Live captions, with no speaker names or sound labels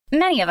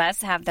Many of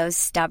us have those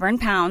stubborn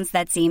pounds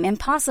that seem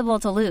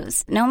impossible to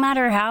lose, no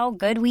matter how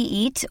good we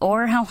eat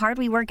or how hard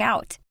we work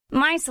out.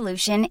 My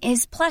solution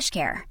is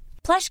PlushCare.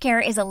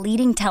 PlushCare is a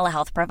leading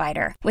telehealth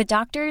provider with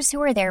doctors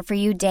who are there for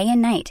you day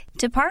and night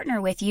to partner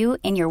with you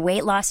in your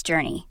weight loss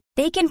journey.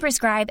 They can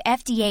prescribe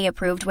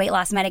FDA-approved weight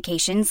loss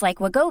medications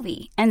like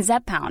Wegovy and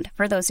Zepbound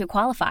for those who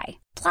qualify.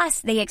 Plus,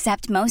 they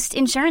accept most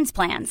insurance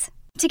plans.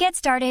 To get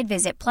started,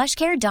 visit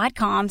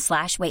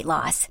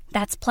plushcare.com/weightloss.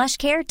 That's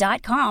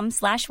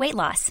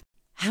plushcare.com/weightloss.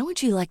 How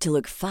would you like to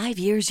look 5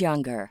 years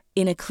younger?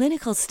 In a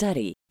clinical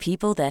study,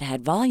 people that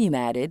had volume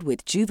added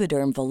with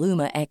Juvederm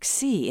Voluma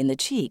XC in the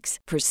cheeks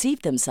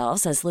perceived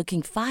themselves as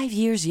looking 5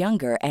 years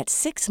younger at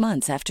 6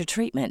 months after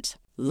treatment.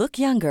 Look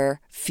younger,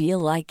 feel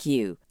like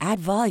you. Add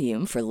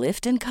volume for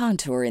lift and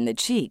contour in the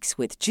cheeks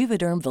with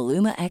Juvederm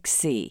Voluma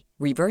XC.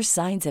 Reverse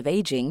signs of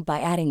aging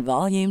by adding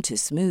volume to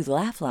smooth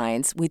laugh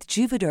lines with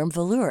Juvederm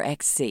Volure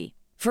XC.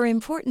 For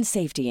important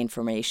safety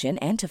information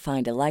and to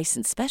find a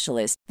licensed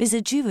specialist,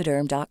 visit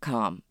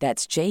Juvederm.com.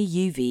 That's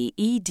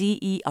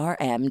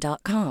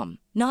JUVEDERM.com.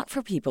 Not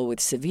for people with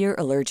severe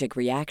allergic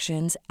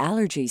reactions,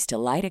 allergies to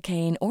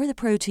lidocaine, or the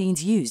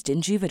proteins used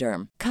in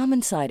Juvederm.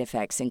 Common side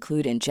effects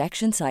include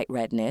injection site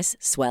redness,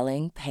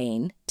 swelling,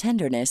 pain,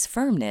 tenderness,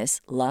 firmness,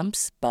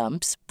 lumps,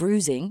 bumps,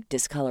 bruising,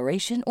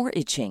 discoloration, or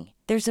itching.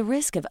 There's a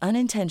risk of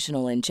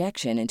unintentional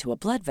injection into a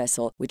blood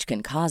vessel, which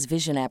can cause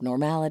vision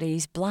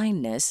abnormalities,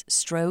 blindness,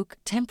 stroke,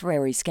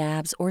 temporary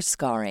scabs, or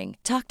scarring.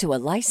 Talk to a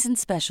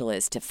licensed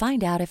specialist to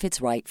find out if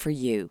it's right for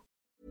you.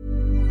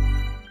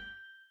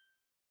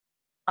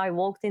 I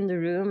walked in the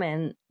room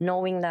and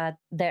knowing that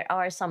there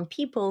are some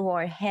people who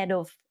are head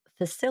of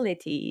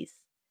facilities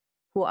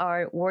who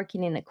are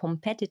working in a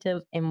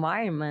competitive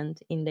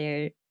environment in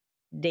their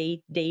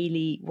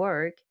daily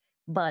work,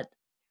 but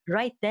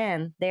right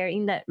then they're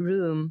in that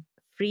room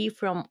free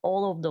from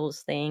all of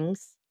those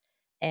things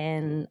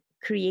and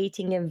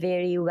creating a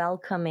very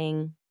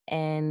welcoming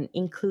and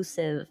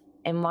inclusive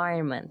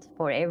environment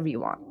for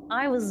everyone.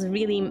 I was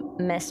really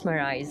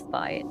mesmerized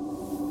by it.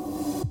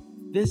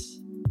 This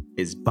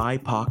is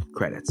BIPOC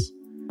Credits,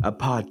 a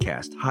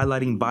podcast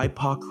highlighting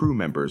BIPOC crew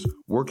members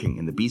working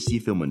in the BC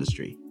film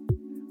industry.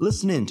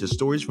 Listen in to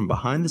stories from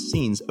behind the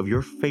scenes of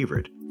your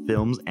favorite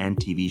films and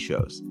TV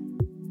shows.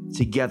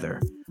 Together,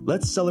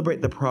 let's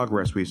celebrate the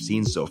progress we've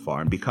seen so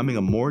far in becoming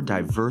a more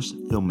diverse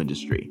film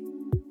industry.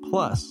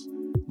 Plus,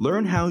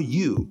 learn how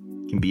you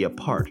can be a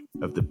part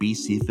of the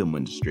BC film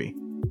industry.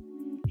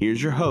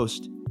 Here's your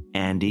host,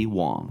 Andy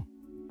Wong.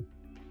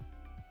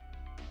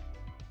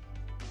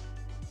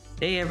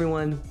 Hey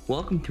everyone,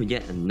 welcome to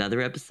yet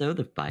another episode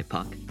of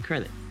BIPOC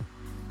Credits.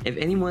 If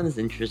anyone is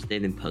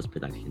interested in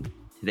post-production,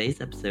 today's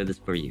episode is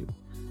for you.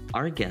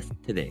 Our guest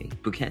today,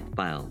 Bhuket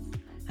Biles,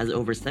 has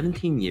over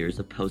 17 years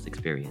of post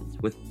experience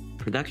with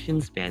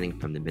production spanning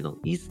from the Middle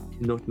East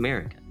to North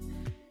America.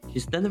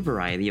 She's done a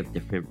variety of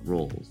different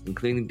roles,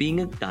 including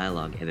being a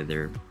dialogue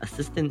editor,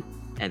 assistant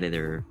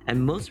editor,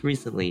 and most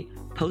recently,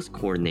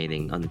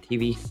 post-coordinating on the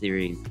TV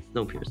series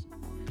Snowpiercer.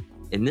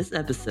 In this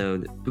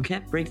episode,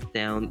 Bhuket breaks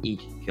down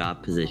each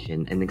job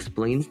position and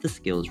explains the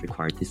skills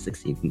required to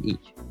succeed in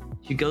each.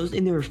 She goes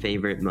into her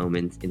favorite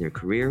moments in her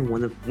career,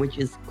 one of which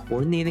is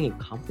coordinating a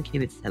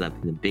complicated setup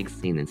in a big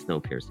scene in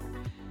Snowpiercer.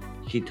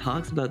 She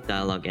talks about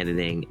dialogue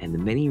editing and the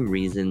many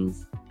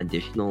reasons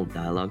additional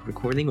dialogue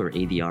recording or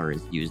ADR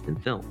is used in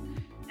film.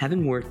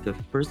 Having worked the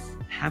first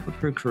half of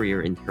her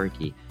career in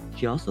Turkey,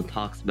 she also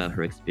talks about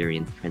her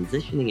experience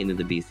transitioning into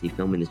the BC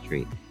film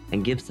industry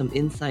and gives some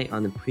insight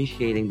on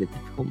appreciating the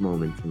difficult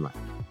moments in life.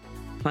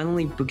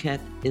 Finally, Bhuket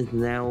is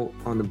now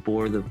on the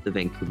board of the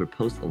Vancouver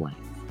Post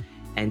Alliance,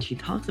 and she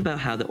talks about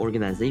how the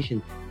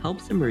organization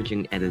helps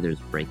emerging editors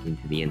break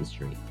into the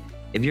industry.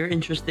 If you're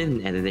interested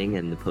in editing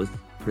and the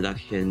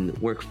post-production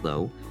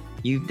workflow,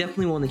 you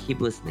definitely want to keep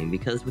listening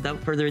because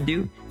without further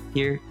ado,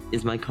 here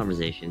is my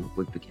conversation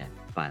with Bhuket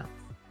Biles.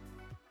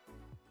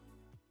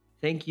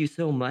 Thank you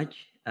so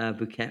much,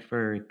 Bhuket,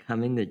 for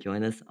coming to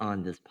join us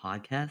on this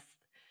podcast.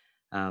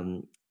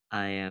 I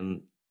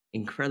am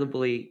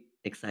incredibly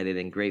excited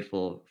and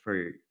grateful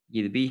for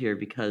you to be here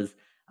because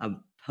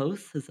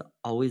post has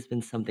always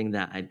been something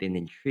that I've been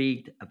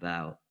intrigued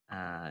about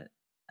and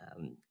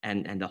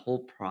the whole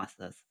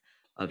process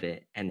of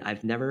it. And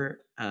I've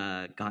never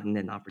gotten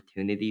an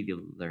opportunity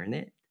to learn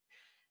it.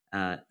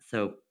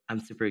 So I'm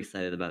super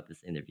excited about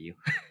this interview.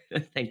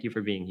 Thank you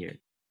for being here.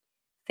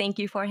 Thank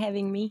you for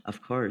having me.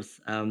 Of course.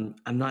 I'm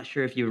not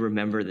sure if you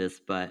remember this,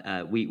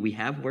 but we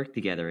have worked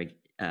together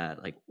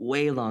like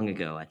way long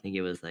ago. I think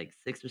it was like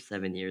 6 or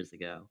 7 years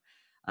ago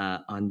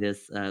on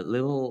this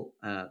little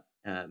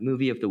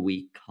movie of the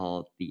week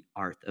called The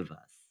Art of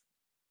Us.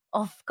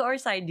 Of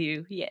course I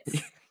do, yes.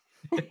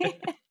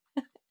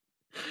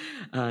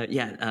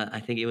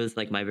 I think it was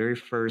like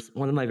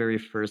one of my very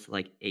first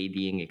like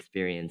ADing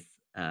experience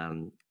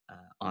on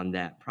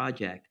that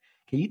project.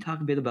 Can you talk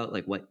a bit about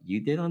like what you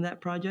did on that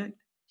project?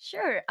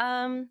 Sure.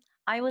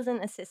 I was an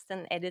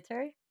assistant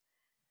editor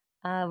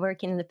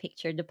working in the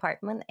picture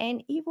department,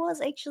 and it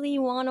was actually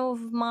one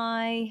of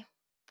my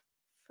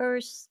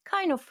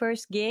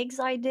first gigs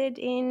I did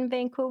in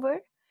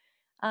Vancouver.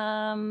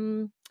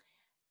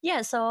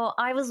 Yeah, so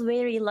I was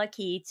very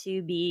lucky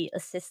to be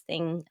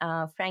assisting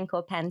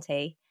Franco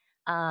Pante,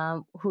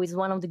 who is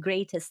one of the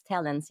greatest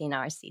talents in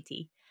our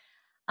city.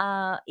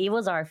 It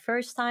was our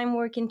first time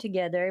working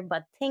together,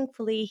 but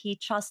thankfully he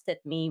trusted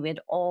me with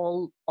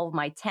all of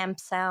my temp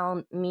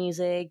sound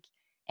music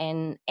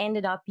and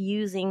ended up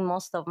using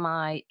most of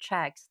my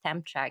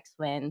temp tracks,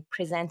 when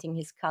presenting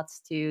his cuts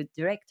to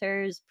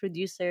directors,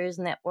 producers,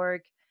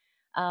 network.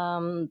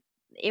 Um,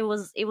 it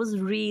was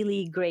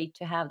really great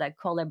to have that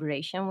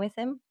collaboration with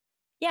him.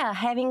 Yeah,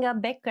 having a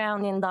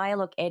background in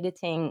dialogue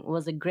editing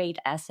was a great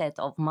asset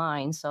of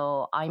mine.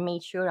 So I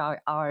made sure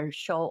our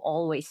show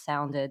always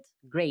sounded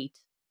great,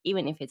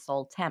 even if it's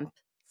all temp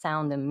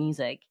sound and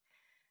music.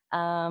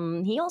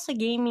 He also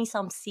gave me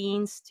some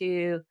scenes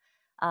to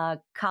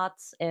cut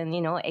and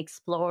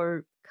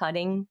explore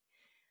cutting,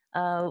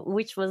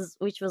 which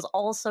was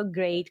also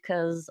great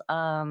because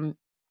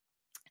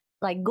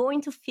like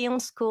going to film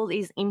school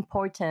is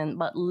important,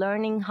 but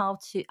learning how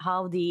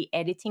the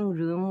editing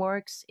room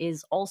works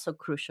is also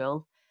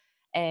crucial.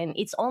 And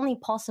it's only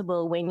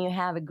possible when you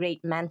have a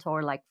great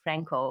mentor like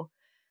Franco.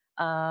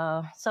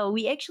 So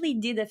we actually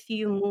did a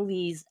few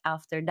movies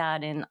after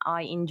that, and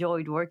I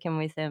enjoyed working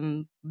with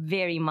him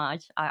very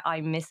much.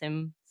 I miss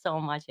him so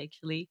much,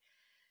 actually.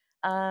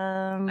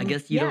 I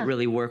guess you don't Yeah.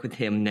 really work with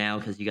him now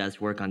because you guys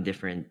work on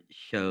different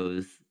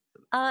shows,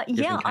 Yeah,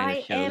 different kind of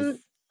I shows.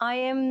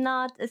 am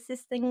not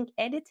assisting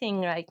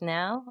editing right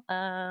now.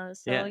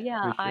 So Yeah,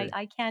 yeah, for sure.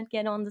 I can't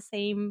get on the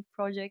same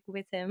project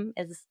with him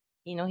as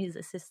his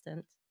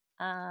assistant.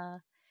 Uh,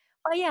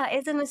 but yeah,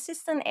 as an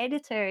assistant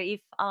editor,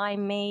 if I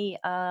may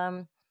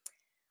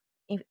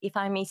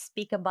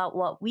speak about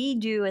what we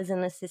do as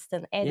an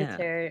assistant Yeah.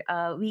 editor,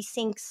 we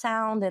sync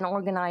sound and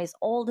organize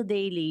all the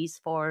dailies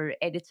for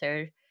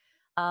editor.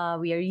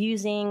 We are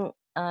using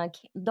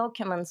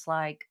documents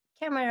like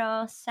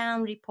camera,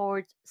 sound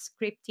report,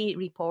 scripty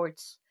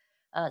reports,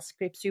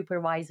 script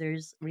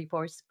supervisors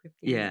reports.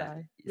 Scripty is Yeah.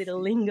 our little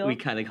We lingo.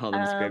 kind of call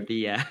them Um, scripty.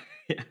 Yeah.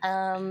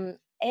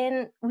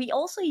 and we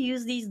also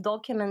use these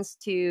documents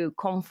to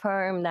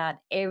confirm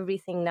that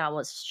everything that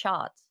was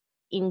shot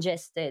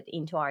ingested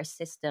into our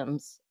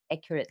systems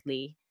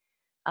accurately.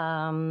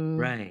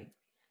 Right.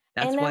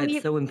 That's And why then it's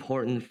we so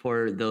important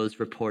for those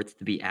reports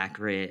to be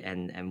accurate,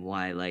 and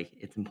why like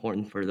it's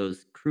important for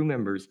those crew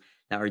members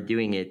that are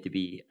doing it to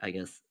be, I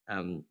guess,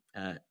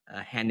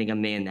 handing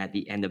them in at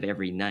the end of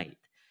every night.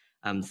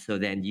 So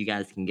then you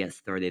guys can get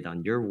started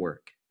on your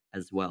work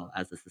as well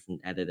as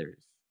assistant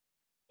editors.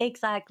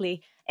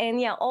 Exactly.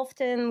 And yeah,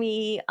 often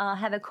we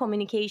have a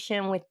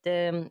communication with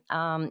the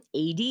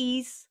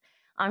ADs.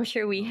 I'm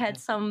sure we Oh, had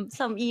yeah.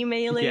 some Yeah,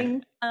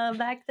 emailing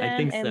back I then,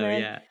 think and so.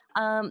 then Yeah.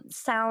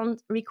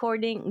 sound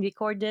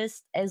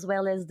recordist, as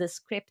well as the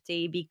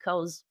scripty,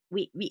 because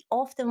we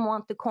often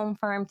want to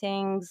confirm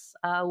things,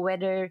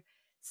 whether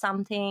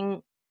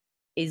something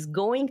is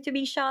going to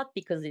be shot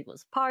because it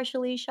was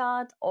partially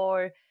shot,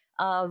 or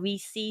we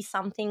see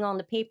something on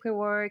the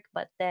paperwork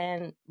but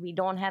then we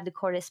don't have the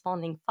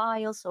corresponding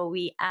file, so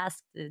we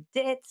ask the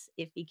DIT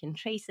if we can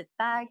trace it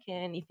back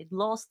and if it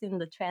lost in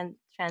the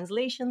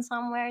translation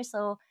somewhere.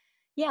 So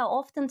yeah,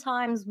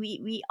 oftentimes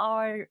we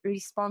are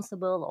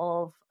responsible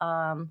of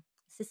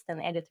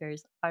assistant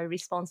editors are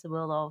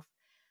responsible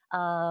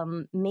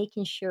of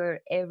making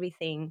sure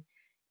everything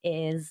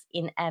is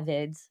in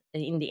Avid,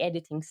 in the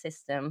editing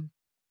system,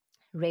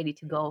 ready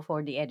to go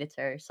for the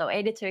editor. So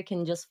editor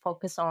can just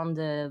focus on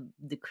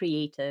the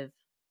creative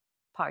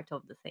part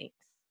of the things.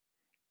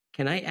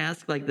 Can I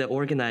ask, like, the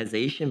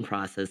organization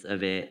process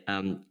of it?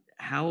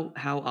 How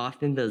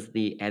often does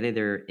the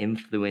editor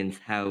influence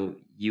how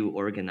you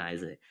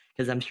organize it?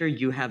 Because I'm sure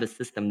you have a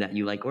system that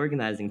you like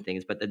organizing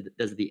things, but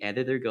does the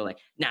editor go like,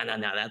 no, no,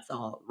 no, that's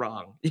all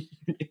wrong?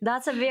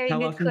 That's a very How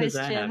good often does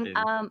that question.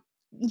 happen?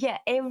 Yeah,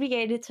 every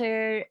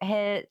editor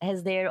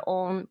has their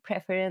own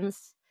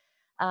preference.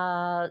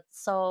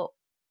 So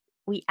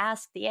we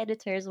ask the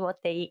editors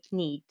what they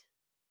need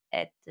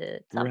at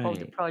the top of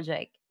the Right.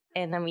 project,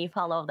 and then we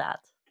follow that.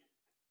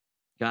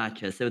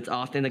 Gotcha. So it's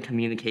often a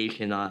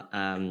communication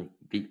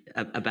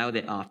about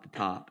it off the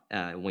top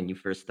when you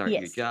first start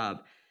your Yes.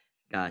 job.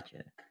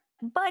 Gotcha.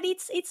 But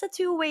it's a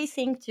two-way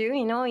thing too,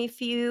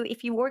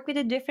 if you work with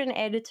a different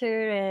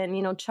editor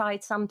and try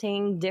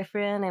something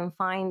different and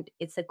find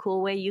it's a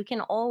cool way, you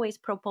can always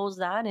propose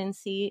that and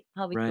see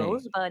how it Right.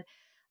 goes. But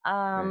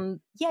Right.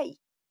 yeah,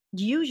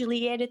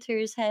 usually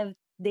editors have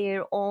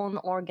their own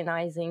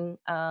organizing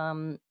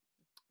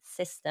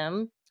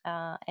system,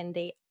 and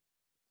they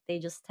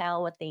just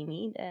tell what they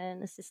need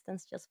and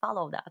assistants just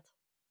follow that.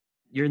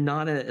 You're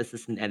not an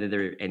assistant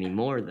editor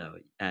anymore, though.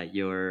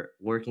 You're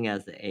working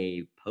as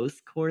a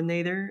post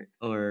coordinator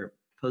or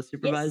post Yes,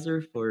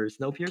 supervisor for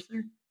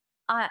Snowpiercer.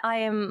 I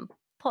am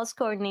post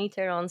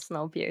coordinator on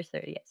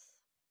Snowpiercer. Yes.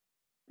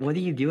 What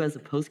do you do as a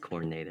post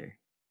coordinator?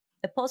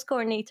 The post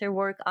coordinator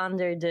work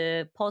under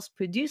the post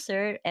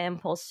producer and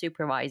post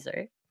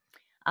supervisor.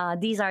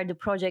 These are the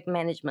project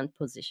management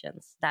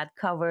positions that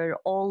cover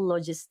all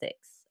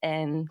logistics,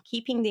 and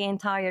keeping the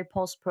entire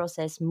post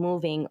process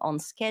moving on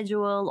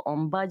schedule,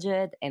 on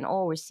budget, and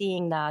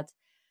overseeing that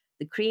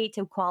the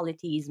creative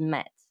quality is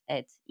met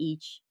at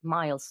each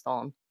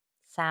milestone: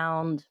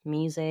 sound,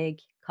 music,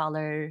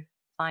 color,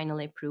 final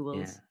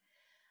approvals.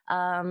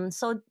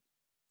 So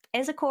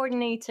as a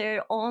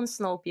coordinator on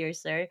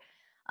Snowpiercer,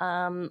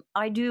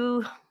 I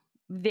do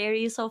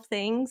various of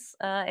things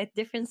at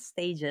different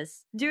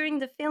stages. During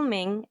the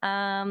filming,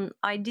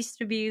 I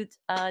distribute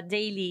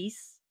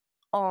dailies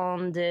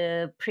on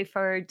the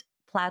preferred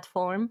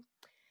platform.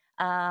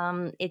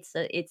 It's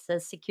a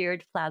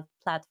secured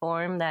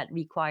platform that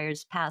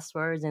requires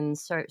passwords and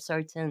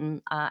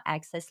certain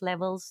access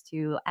levels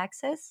to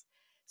access.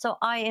 So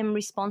I am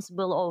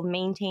responsible of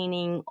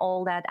maintaining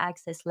all that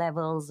access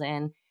levels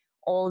and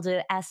all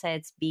the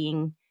assets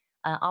being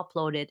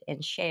uploaded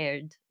and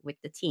shared with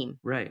the team.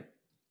 Right.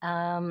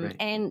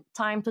 And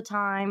time to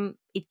time,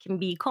 it can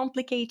be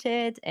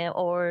complicated,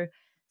 or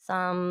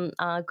some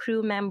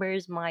crew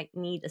members might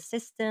need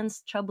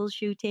assistance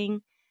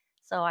troubleshooting.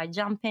 So I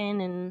jump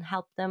in and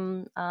help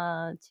them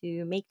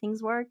to make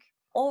things work.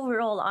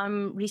 Overall,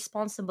 I'm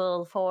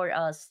responsible for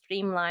a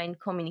streamlined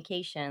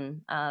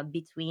communication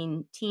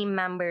between team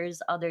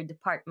members, other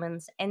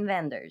departments, and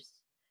vendors.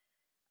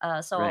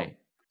 So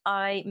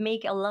I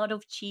make a lot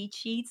of cheat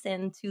sheets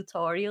and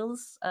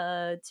tutorials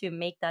to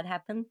make that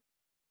happen.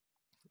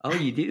 Oh,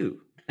 you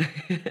do?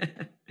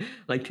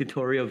 Like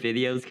tutorial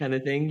videos kind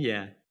of thing?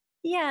 Yeah.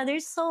 Yeah,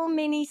 there's so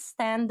many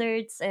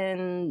standards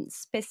and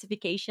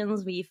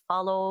specifications we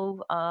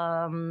follow,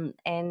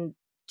 and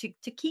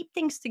to keep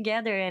things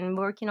together and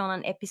working on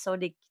an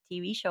episodic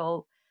TV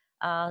show,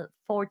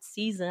 fourth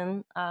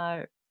season,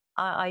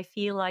 I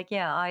feel like,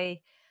 yeah,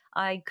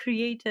 I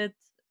created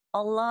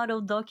a lot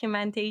of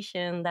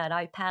documentation that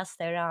I passed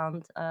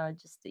around,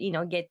 just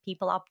to, get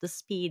people up to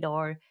speed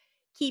or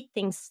keep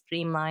things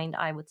streamlined,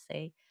 I would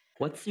say.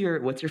 What's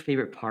your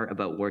favorite part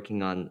about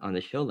working on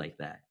a show like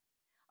that?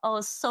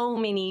 Oh, so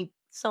many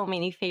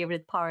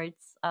favorite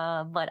parts.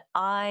 But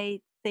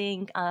I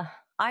think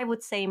I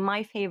would say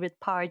my favorite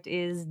part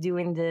is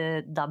doing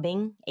the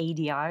dubbing,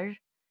 ADR.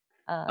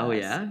 Oh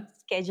yeah?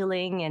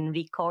 Scheduling and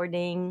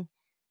recording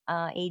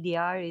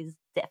ADR is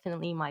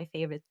definitely my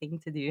favorite thing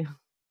to do.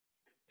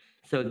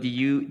 So do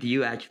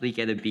you actually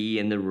get to be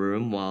in the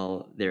room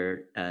while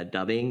they're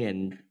dubbing,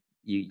 and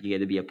you get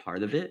to be a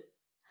part of it?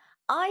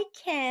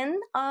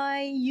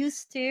 I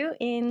used to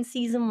in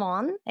season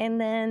 1,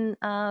 and then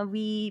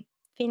we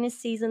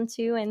finished season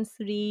 2 and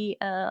 3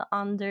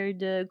 under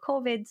the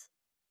COVID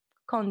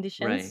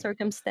conditions,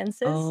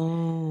 circumstances.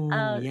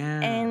 Oh, yeah.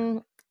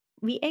 And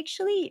we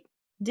actually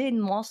did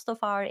most of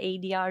our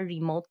ADR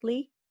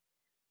remotely.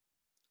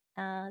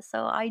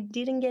 So I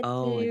didn't get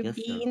to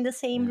be in the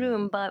same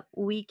room, but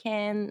we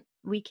can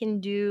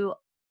do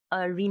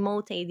a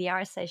remote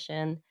ADR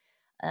session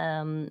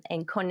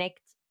and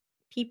connect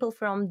people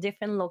from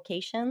different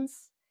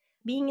locations.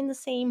 Being in the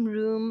same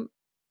room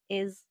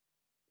is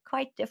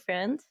quite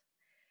different.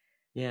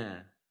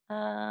 Yeah.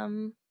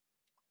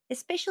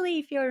 Especially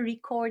if you're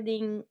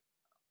recording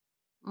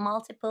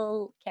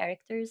multiple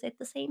characters at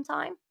the same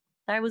time.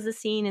 There was a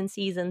scene in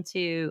season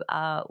 2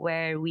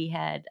 where we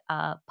had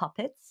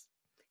puppets.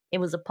 It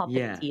was a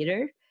puppet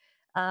theater.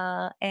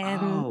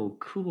 And oh,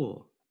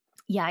 cool.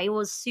 Yeah, it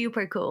was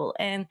super cool.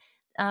 And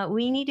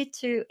we needed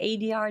to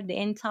ADR the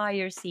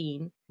entire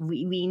scene.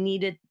 We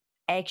needed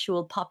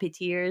actual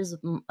puppeteers,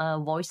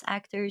 voice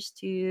actors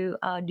to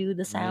do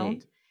the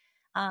sound.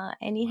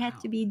 And it had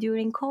to be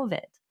during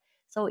COVID.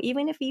 So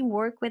even if we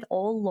work with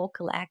all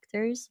local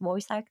actors,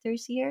 voice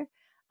actors here,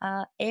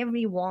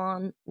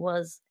 everyone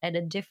was at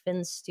a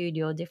different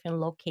studio, different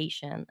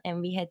location.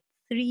 And we had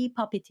 3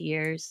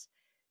 puppeteers.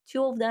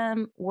 2 of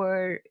them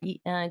were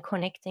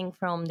connecting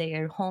from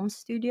their home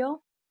studio,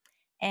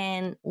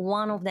 and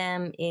one of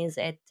them is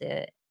at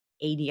the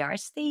ADR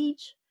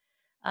stage.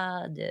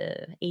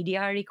 The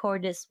ADR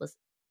recordist was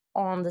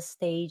on the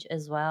stage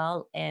as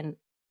well, and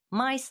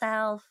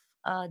myself,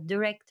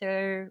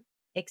 director,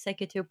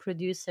 executive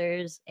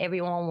producers,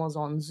 everyone was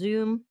on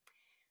Zoom.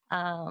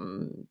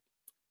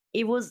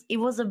 It was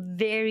a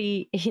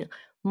very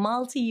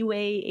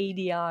multi-way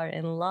ADR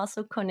and lots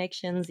of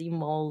connections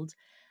involved.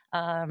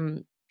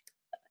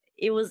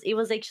 It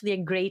was actually a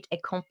great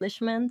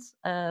accomplishment.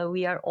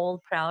 We are all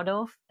proud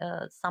of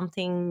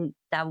something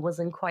that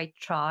wasn't quite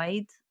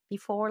tried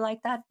before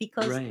like that,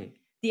 because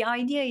the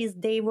idea is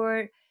they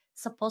were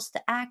supposed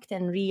to act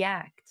and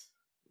react.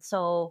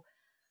 So,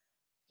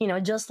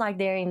 just like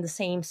they're in the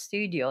same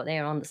studio,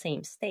 they're on the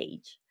same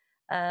stage.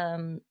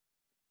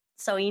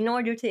 So in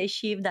order to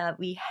achieve that,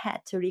 we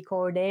had to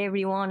record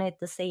everyone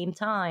at the same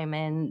time,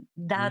 and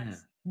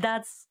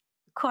that's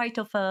quite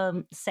of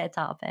a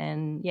setup.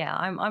 And yeah,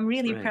 I'm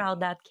really proud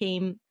that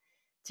came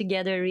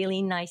together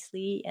really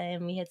nicely,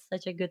 and we had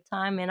such a good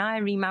time. And I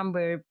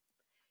remember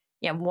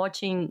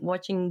watching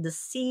the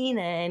scene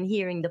and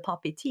hearing the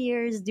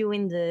puppeteers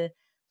doing the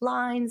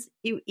lines.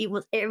 It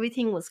was,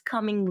 everything was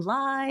coming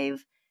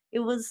live. It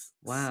was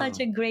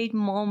such a great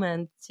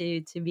moment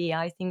to be.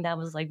 I think that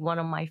was like one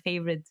of my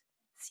favorite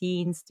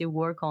scenes to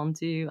work on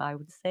too, I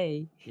would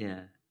say.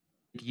 Yeah.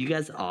 Do you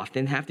guys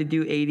often have to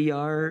do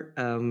ADR?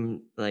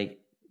 Like,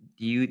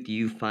 do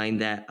you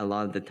find that a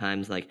lot of the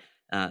times, like,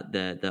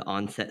 the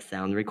onset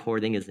sound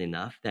recording is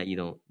enough that you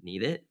don't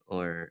need it,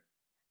 or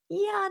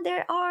Yeah,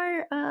 there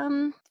are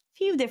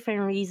few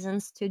different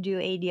reasons to do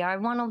ADR.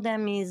 One of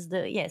them is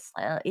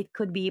it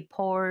could be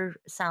poor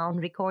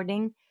sound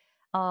recording,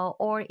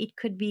 or it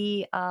could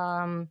be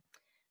a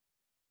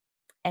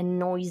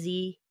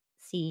noisy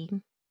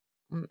scene,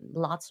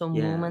 lots of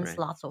yeah, movements, right,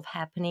 lots of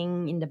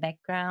happening in the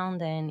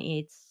background, and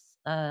it's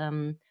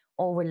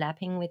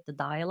overlapping with the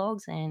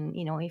dialogues. And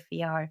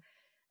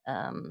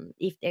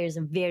if there's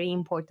a very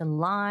important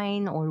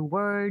line or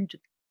word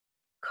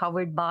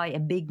covered by a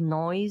big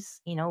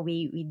noise,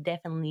 we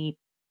definitely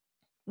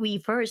we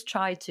first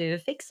try to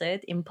fix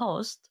it in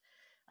post.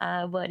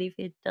 But if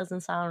it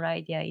doesn't sound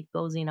right, yeah, it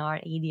goes in our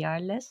ADR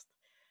list.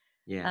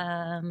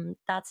 yeah,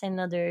 That's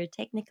another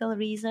technical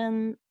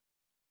reason.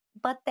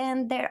 But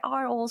then there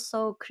are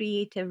also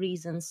creative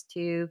reasons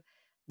too.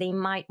 They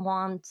might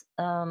want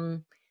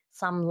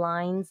some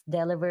lines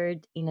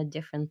delivered in a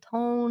different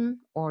tone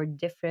or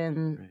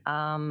different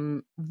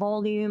right.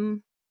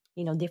 volume,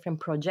 different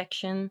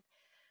projection.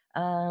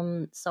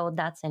 So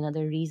that's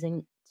another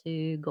reason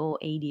to go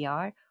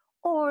ADR.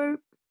 Or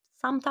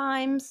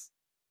sometimes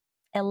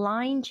a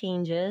line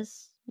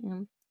changes,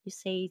 you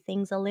say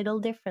things a little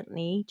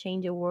differently,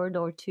 change a word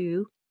or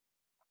two,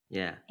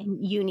 Yeah,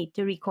 and you need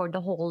to record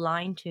the whole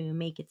line to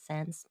make it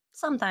sense.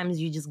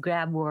 Sometimes you just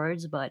grab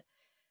words, but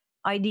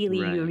ideally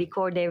you right.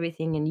 record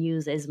everything and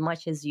use as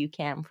much as you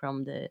can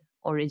from the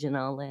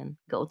original and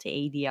go to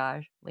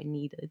ADR when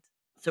needed.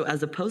 So,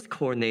 as a post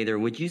coordinator,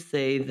 would you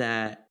say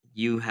that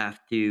you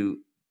have to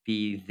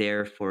be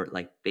there for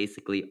like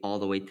basically all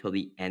the way till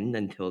the end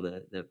until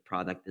the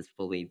product is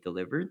fully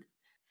delivered?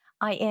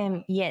 I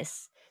am,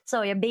 yes.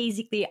 So yeah,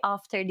 basically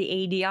after the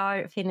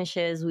ADR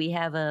finishes, we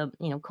have a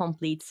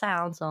complete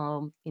sound.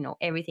 So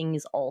everything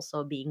is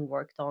also being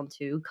worked on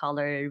to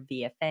color,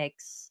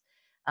 VFX,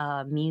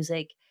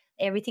 music.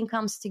 Everything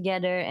comes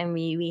together, and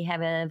we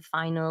have a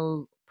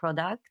final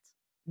product.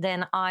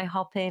 Then I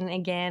hop in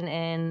again,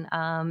 and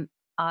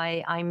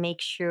I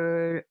make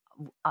sure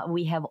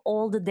we have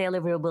all the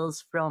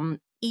deliverables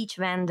from each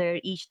vendor,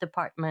 each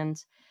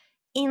department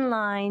in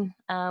line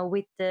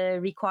with the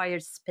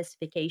required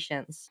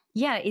specifications.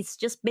 Yeah, it's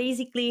just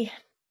basically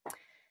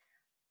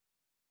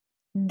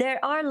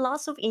there are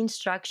lots of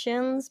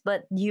instructions,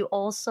 but you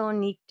also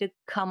need to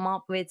come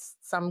up with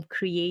some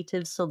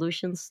creative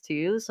solutions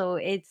too. So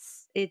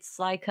it's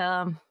like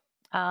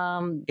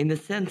In a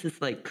sense,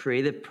 it's like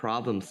creative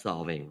problem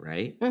solving,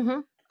 right?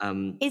 mhm.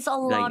 It's a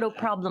lot Like, of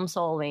problem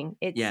solving.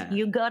 It's yeah,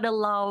 you gotta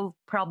love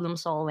problem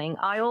solving.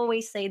 I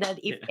always say that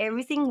if yeah,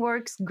 everything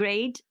works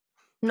great,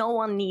 no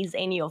one needs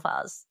any of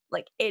us.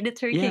 Like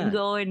editor can yeah,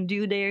 go and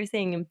do their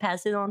thing and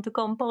pass it on to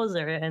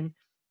composer, and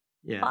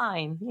yeah,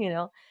 fine.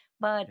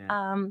 But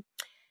yeah.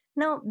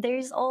 no,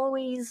 there's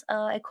always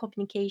a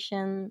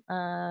communication.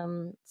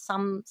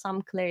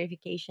 Some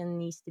clarification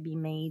needs to be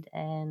made,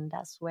 and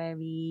that's where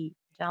we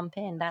jump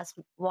in. That's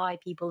why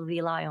people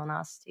rely on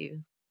us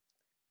too.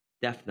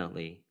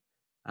 Definitely.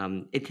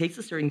 It takes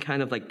a certain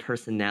kind of like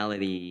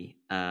personality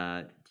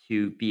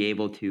to be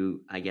able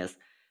to, I guess,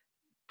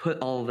 put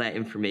all of that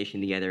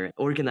information together,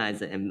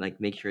 organize it, and like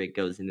make sure it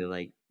goes into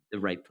like the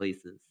right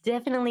places.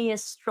 Definitely a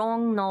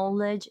strong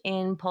knowledge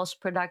in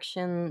post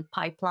production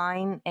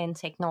pipeline and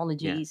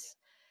Yeah, technologies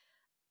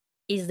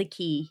is the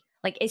key.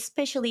 Like,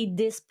 especially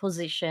this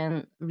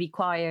position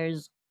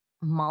requires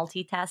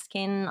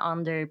multitasking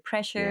under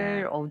pressure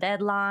yeah. of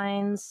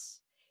deadlines,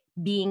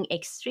 being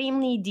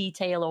extremely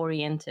detail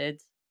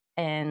oriented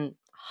and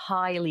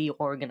highly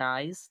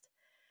organized.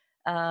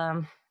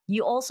 Um,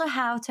 you also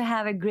have to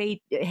have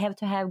great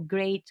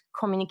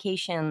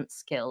communication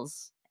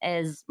skills,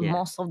 as Yeah.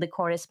 most of the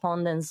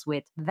correspondence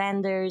with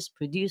vendors,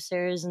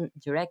 producers, and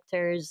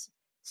directors,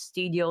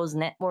 studios,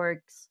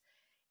 networks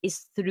is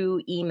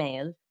through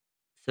email.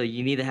 So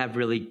you need to have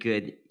really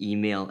good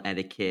email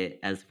etiquette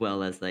as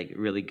well as like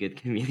really good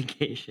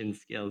communication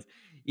skills.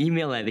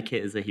 Email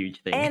etiquette is a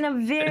huge thing. And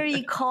a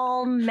very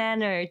calm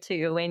manner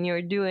too when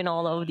you're doing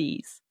all of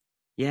these.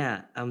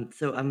 Yeah.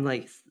 So I'm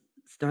like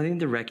starting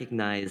to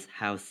recognize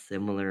how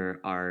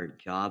similar our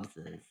jobs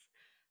is.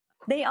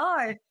 They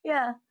are,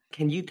 yeah.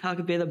 Can you talk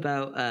a bit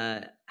about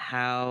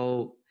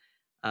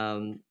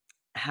um,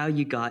 how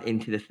you got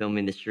into the film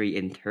industry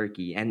in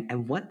Turkey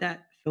and what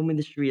that film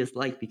industry is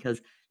like?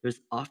 Because there's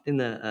often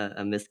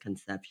a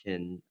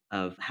misconception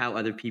of how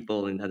other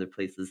people in other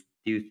places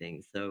do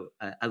things. So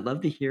I'd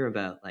love to hear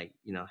about like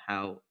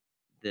how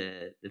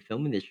the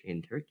film industry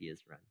in Turkey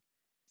is run.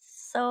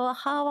 So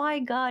how I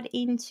got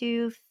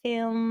into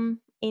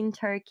film in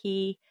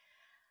Turkey.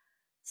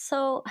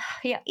 So,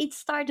 yeah, it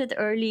started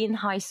early in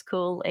high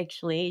school,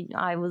 actually.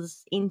 I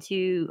was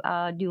into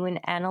doing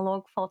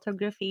analog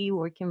photography,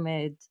 working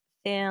with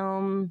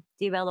film,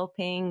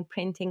 developing,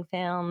 printing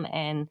film.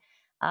 And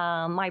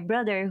my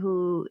brother,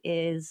 who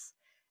is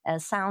a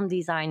sound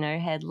designer,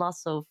 had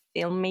lots of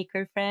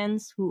filmmaker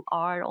friends who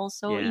are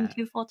also Yeah.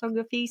 into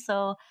photography.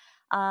 So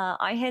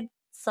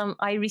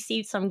I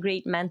received some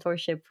great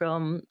mentorship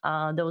from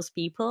those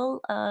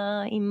people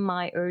in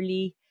my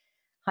early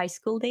high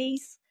school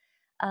days,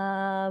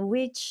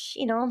 which,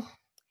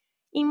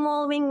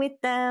 involving with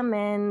them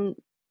and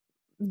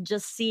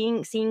just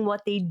seeing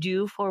what they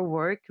do for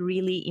work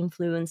really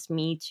influenced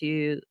me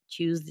to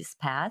choose this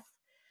path.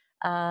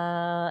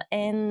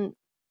 And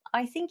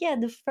I think, yeah,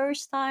 the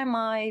first time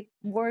I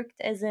worked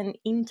as an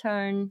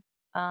intern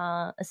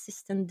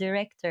assistant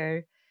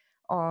director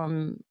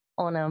on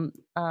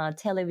a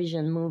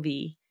television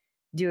movie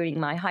during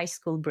my high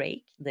school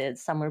break, the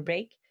summer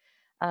break.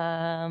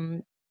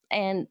 And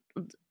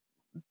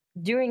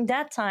during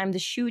that time, the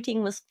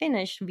shooting was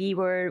finished. We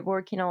were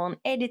working on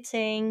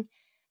editing,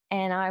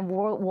 and I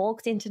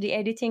walked into the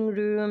editing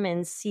room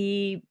and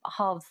see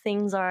how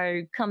things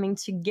are coming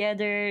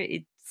together.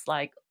 It's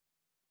like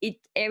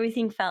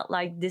everything felt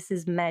like this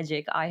is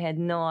magic. I had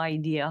no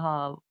idea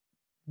how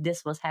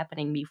this was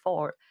happening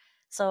before.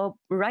 So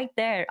right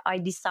there, I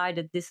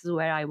decided this is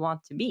where I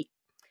want to be.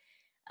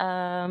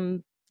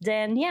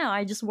 Then, yeah,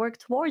 I just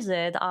worked towards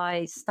it.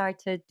 I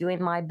started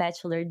doing my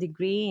bachelor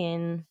degree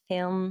in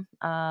film,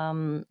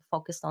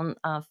 focused on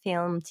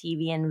film,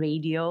 TV, and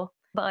radio.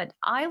 But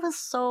I was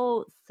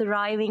so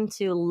thriving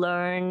to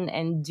learn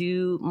and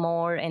do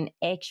more and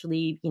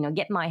actually,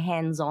 get my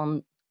hands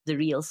on the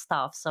real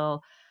stuff.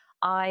 So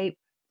I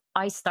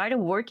started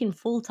working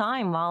full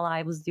time while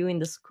I was doing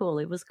the school.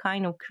 It was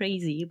kind of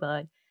crazy,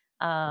 but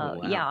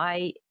Oh yeah,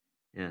 wow.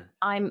 Yeah.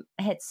 I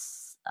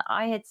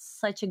had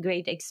such a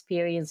great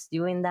experience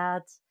doing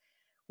that.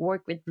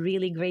 Worked with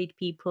really great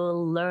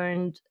people,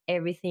 learned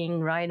everything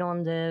right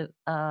in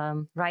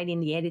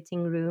the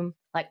editing room.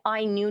 Like,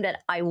 I knew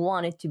that I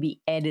wanted to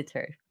be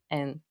editor,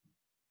 and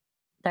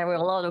there were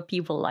a lot of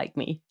people like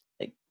me.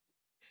 Like,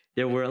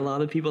 There were a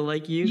lot of people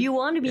like you. you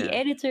want to be Yeah.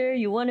 editor,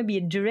 you want to be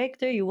a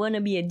director, you want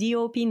to be a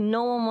DOP.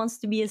 No one wants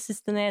to be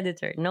assistant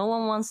editor. No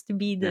one wants to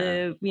be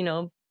the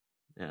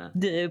Yeah.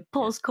 the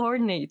post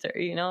coordinator.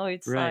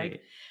 It's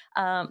like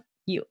Right.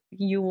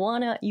 you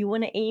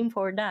wanna aim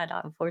for that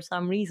for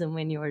some reason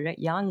when you're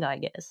young, I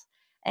guess.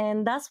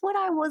 And that's what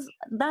I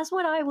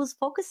was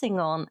focusing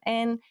on.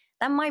 And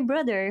then my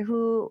brother,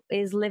 who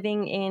is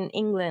living in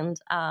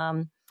England,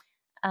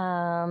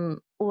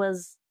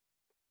 was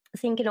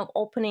thinking of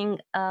opening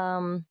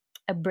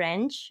a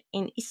branch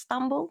in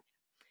Istanbul.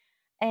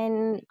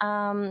 And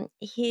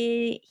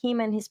him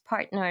and his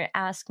partner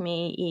asked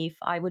me if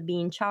I would be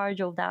in charge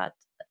of that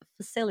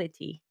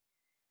facility.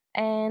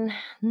 And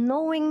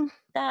knowing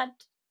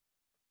that,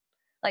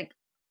 like,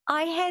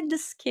 I had the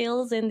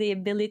skills and the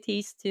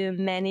abilities to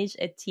manage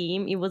a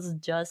team, it was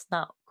just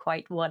not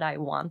quite what I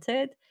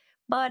wanted.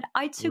 But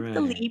I took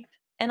the Right. leap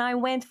and I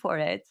went for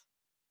it.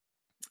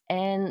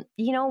 And,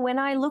 when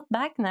I look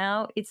back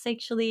now, it's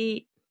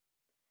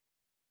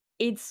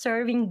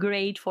serving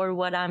great for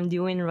what I'm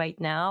doing right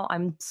now.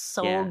 I'm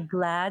so Yeah.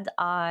 glad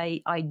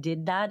I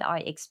did that. I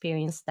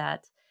experienced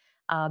that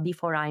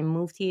before I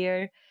moved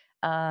here.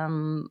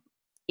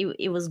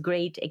 It was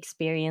great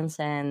experience,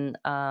 and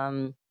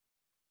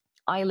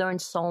I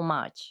learned so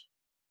much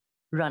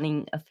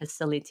running a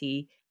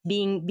facility,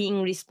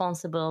 being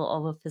responsible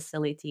of a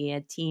facility,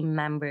 a team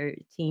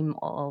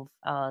of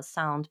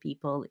sound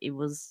people. It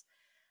was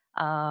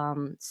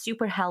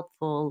super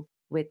helpful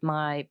with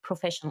my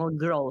professional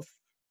growth.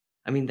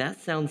 I mean, that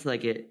sounds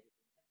like it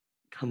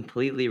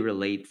completely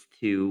relates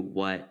to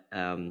what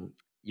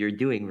you're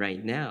doing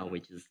right now,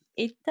 which is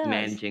It does.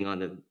 managing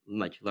on a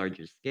much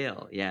larger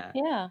scale. Yeah.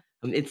 Yeah.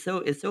 It's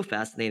so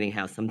fascinating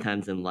how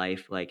sometimes in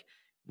life, like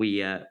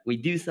we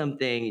do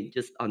something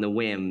just on a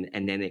whim,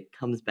 and then it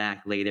comes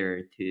back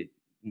later to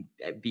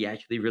be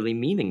actually really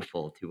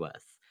meaningful to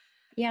us.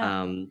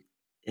 Yeah.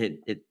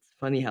 It's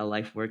funny how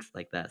life works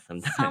like that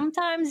sometimes.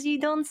 Sometimes you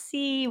don't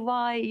see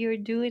why you're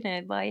doing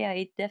it, but yeah,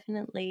 it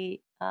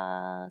definitely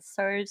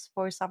serves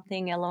for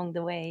something along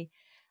the way.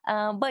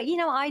 But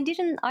I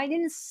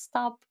didn't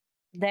stop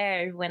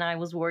there when I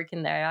was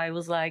working there. I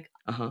was like,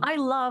 Uh-huh. I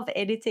love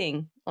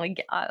editing,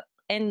 like,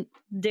 and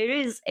there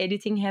is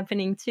editing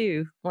happening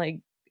too.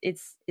 Like,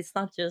 it's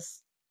not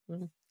just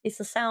it's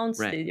a sound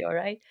Right. studio,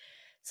 right?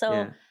 So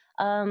Yeah.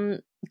 um,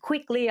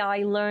 quickly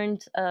I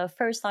learned.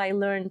 First, I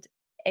learned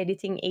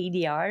editing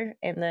ADR,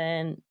 and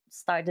then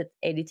started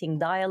editing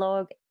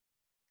dialogue.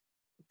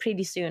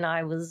 Pretty soon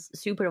I was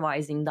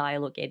supervising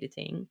dialogue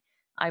editing.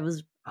 I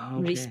was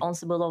Okay.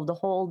 responsible of the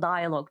whole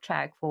dialogue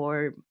track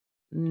for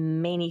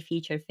many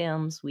feature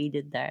films we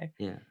did there,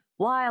 Yeah.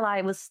 while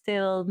I was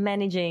still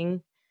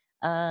managing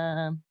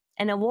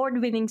an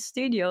award-winning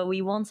studio.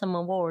 We won some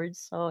awards,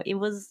 so it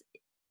was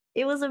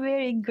a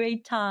very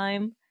great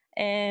time.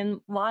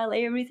 And while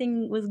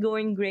everything was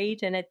going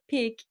great and at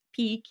peak,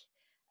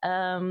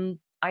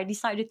 I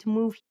decided to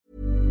move.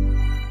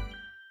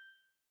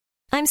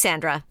 I'm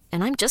Sandra,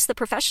 and I'm just the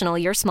professional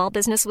your small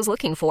business was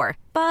looking for.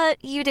 But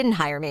you didn't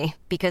hire me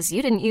because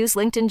you didn't use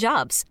LinkedIn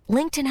Jobs.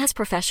 LinkedIn has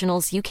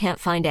professionals you can't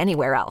find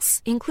anywhere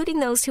else, including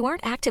those who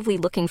aren't actively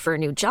looking for a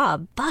new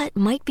job, but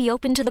might be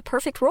open to the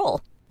perfect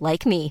role,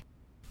 like me.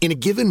 In a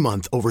given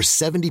month, over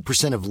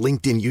 70% of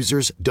LinkedIn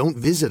users don't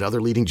visit other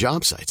leading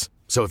job sites.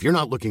 So if you're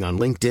not looking on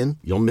LinkedIn,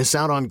 you'll miss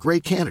out on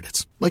great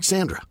candidates like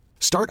Sandra.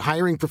 Start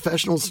hiring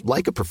professionals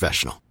like a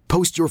professional.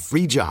 Post your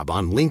free job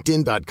on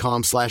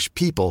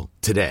linkedin.com/people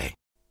today.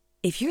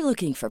 If you're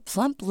looking for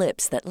plump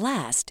lips that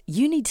last,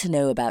 you need to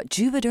know about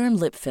Juvederm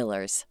lip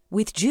fillers.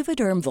 With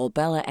Juvederm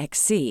Volbella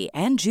XC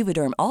and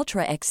Juvederm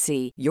Ultra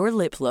XC, your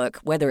lip look,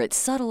 whether it's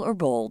subtle or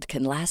bold,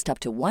 can last up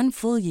to 1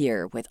 full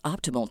year with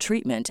optimal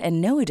treatment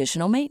and no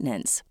additional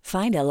maintenance.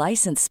 Find a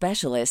licensed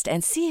specialist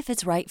and see if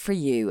it's right for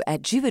you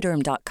at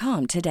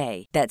Juvederm.com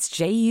today. That's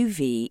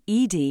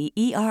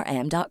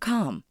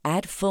JUVEDERM.com.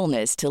 Add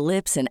fullness to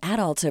lips in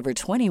adults over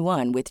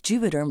 21 with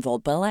Juvederm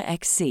Volbella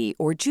XC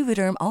or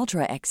Juvederm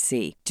Ultra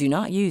XC. Do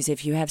not use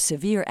if you have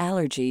severe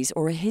allergies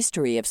or a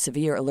history of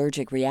severe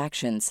allergic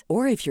reactions,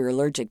 or if you're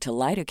allergic to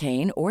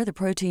lidocaine or the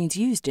proteins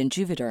used in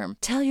Juvederm.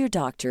 Tell your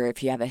doctor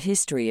if you have a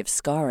history of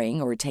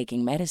scarring or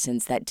taking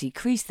medicines that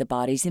decrease the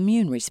body's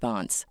immune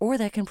response or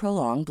that can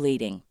prolong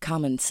bleeding.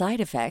 Common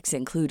side effects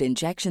include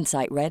injection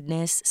site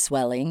redness,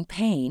 swelling,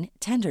 pain,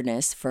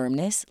 tenderness,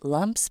 firmness,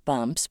 lumps,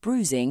 bumps,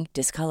 bruising,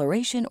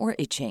 discoloration, or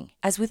itching.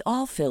 As with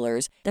all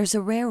fillers, there's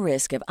a rare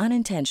risk of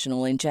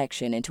unintentional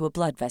injection into a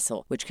blood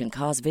vessel, which can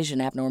cause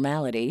vision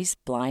abnormalities,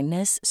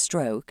 blindness,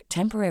 stroke,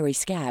 temporary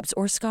scabs,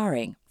 or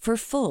scarring. For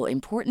full,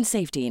 important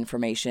safety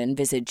information,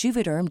 visit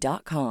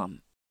Juvederm.com.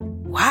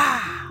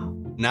 Wow.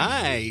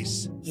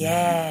 Nice.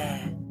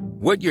 Yeah.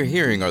 What you're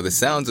hearing are the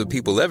sounds of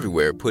people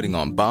everywhere putting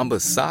on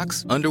Bombas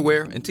socks,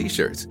 underwear, and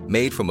T-shirts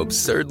made from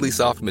absurdly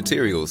soft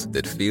materials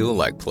that feel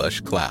like plush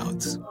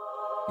clouds.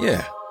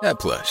 Yeah, that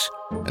plush.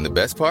 And the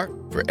best part?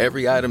 For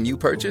every item you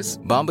purchase,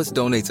 Bombas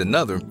donates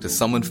another to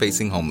someone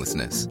facing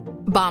homelessness.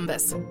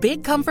 Bombas.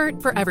 Big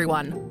comfort for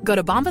everyone. Go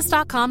to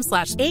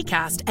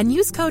bombas.com/ACAST and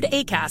use code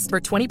ACAST for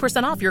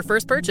 20% off your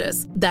first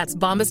purchase. That's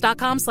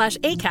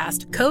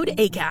bombas.com/ACAST. Code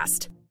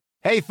ACAST.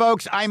 Hey,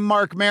 folks, I'm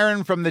Mark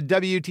Maron from the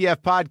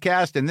WTF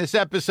Podcast, and this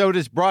episode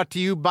is brought to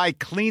you by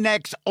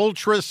Kleenex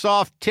Ultra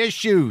Soft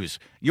Tissues,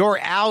 your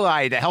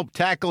ally to help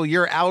tackle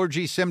your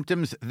allergy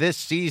symptoms this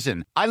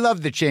season. I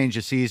love the change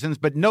of seasons,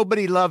 but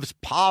nobody loves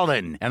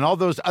pollen and all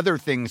those other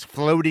things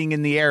floating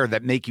in the air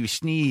that make you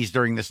sneeze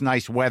during this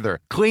nice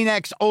weather.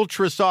 Kleenex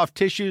Ultra Soft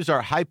Tissues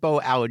are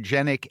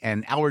hypoallergenic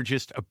and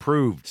allergist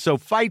approved, so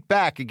fight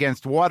back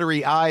against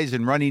watery eyes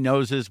and runny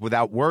noses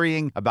without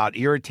worrying about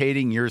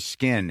irritating your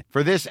skin.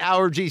 For this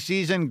allergy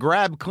season,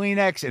 grab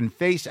Kleenex and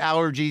face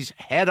allergies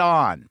head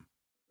on.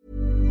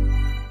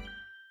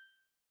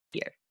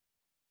 Here.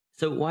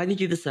 So why did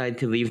you decide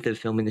to leave the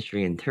film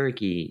industry in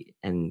Turkey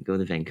and go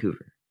to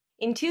Vancouver?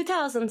 In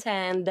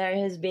 2010, there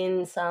has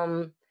been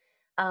some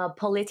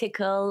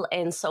political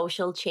and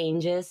social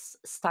changes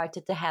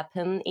started to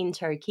happen in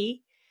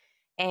Turkey.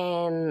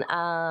 And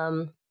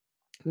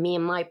me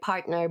and my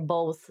partner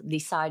both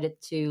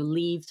decided to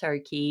leave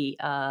Turkey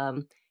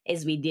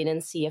as we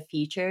didn't see a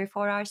future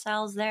for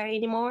ourselves there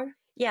anymore.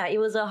 Yeah, it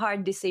was a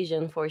hard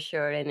decision for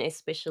sure, and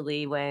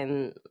especially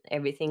when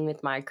everything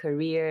with my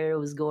career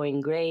was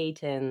going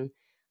great and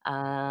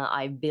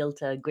I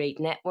built a great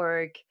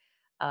network.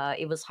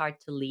 It was hard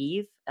to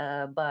leave,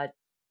 but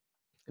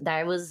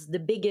that was the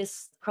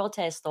biggest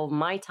protest of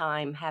my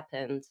time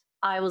happened.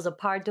 I was a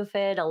part of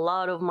it. A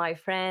lot of my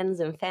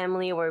friends and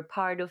family were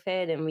part of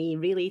it, and we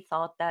really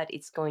thought that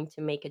it's going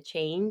to make a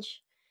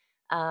change.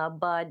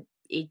 But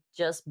it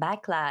just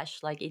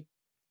backlashed, like it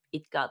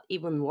got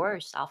even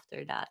worse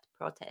after that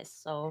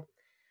protest. So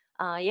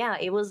yeah,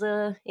 it was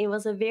a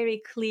very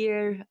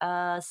clear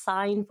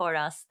sign for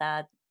us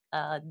that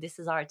this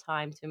is our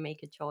time to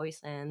make a choice,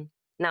 and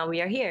now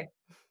we are here.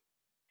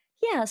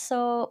 Yeah,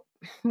 so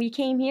we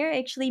came here.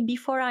 Actually,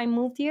 before I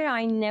moved here,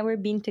 I never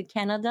been to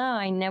Canada.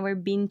 I never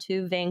been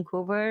to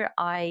Vancouver.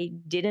 I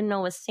didn't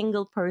know a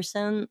single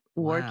person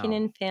working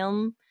in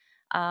film.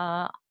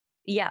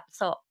 Yeah,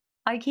 so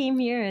I came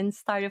here and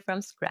started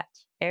from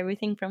scratch,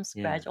 everything from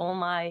scratch. All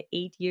my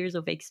 8 years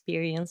of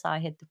experience I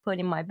had to put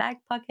in my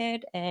back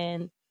pocket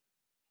and,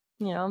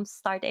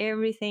 start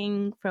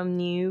everything from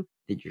new.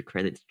 Did your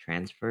credits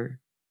transfer?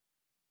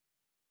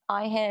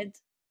 I had,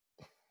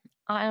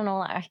 I don't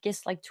know, I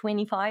guess like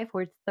 25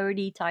 or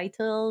 30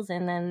 titles.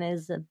 And then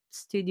as a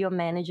studio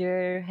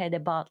manager, had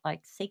about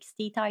like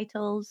 60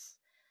 titles.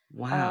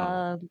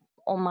 Wow.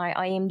 On my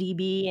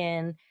IMDb.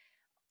 And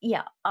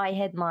yeah, I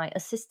had my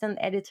assistant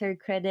editor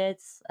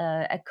credits,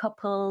 a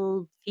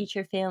couple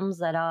feature films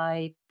that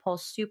I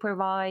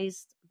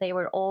post-supervised. They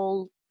were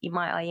all in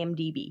my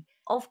IMDb.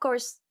 Of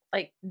course,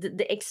 like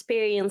the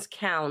experience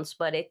counts,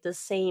 but at the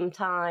same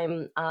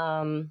time,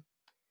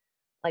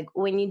 like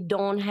when you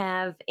don't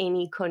have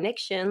any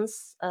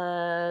connections,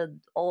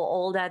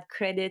 all that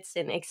credits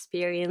and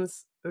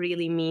experience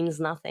really means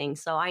nothing.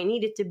 So I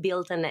needed to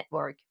build a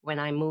network when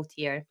I moved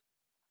here.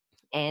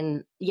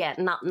 And yeah,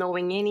 not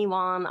knowing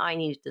anyone, I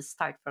needed to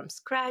start from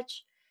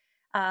scratch.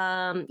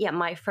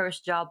 My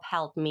first job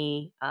helped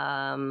me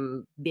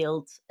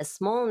build a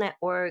small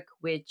network,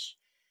 which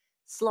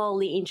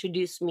slowly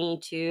introduced me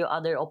to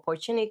other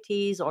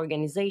opportunities,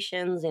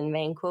 organizations in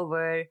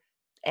Vancouver.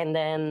 And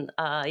then,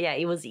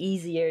 it was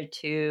easier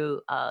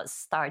to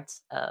start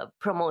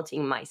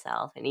promoting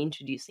myself and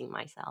introducing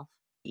myself.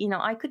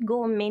 I could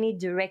go many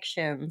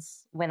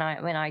directions when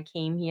I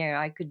came here.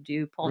 I could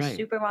do post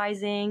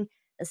supervising,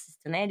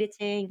 assistant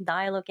editing,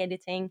 dialogue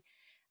editing,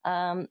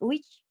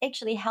 which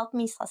actually helped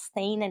me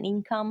sustain an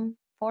income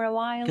for a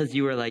while. Because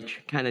you were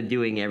like kind of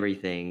doing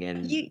everything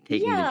and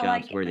taking the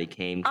jobs where they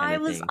came,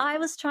 kind of thing. I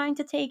was trying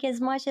to take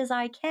as much as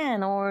I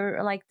can, or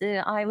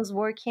I was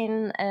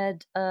working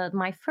at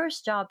my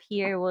first job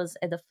here was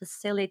at a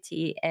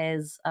facility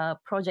as a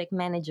project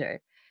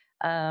manager.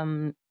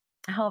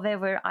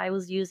 However, I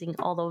was using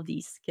all of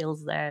these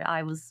skills there.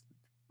 I was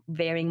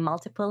wearing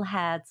multiple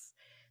hats.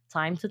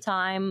 Time to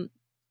time,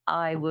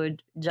 I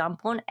would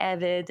jump on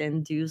Avid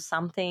and do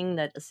something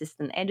that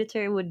assistant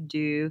editor would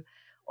do,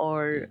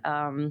 or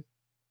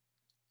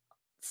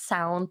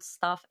sound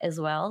stuff as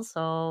well.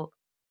 So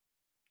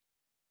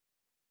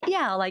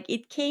yeah, like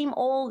it came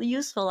all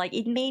useful. Like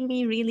it made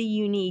me really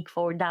unique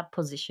for that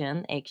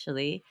position,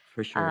 actually.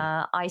 For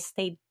sure.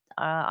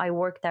 I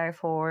worked there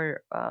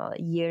for a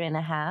year and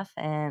a half,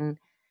 and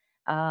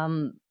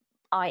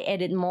I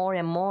added more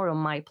and more on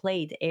my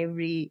plate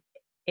every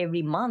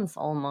month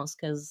almost,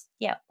 because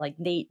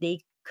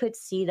they could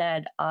see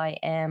that I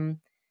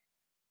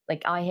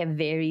have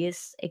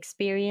various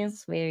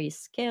experience, various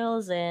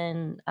skills,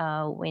 and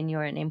when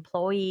you're an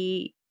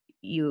employee,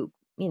 you're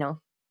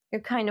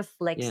kind of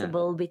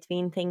flexible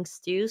between things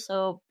too.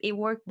 So it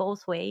worked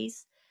both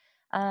ways.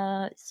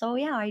 I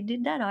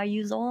did that. I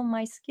use all of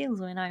my skills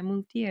when I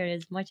moved here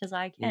as much as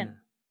I can. Yeah.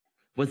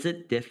 Was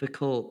it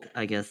difficult,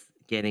 I guess,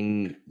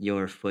 getting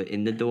your foot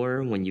in the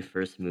door when you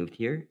first moved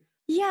here?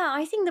 Yeah,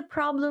 I think the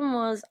problem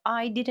was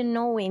I didn't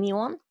know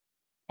anyone,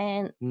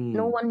 and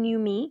no one knew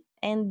me.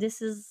 And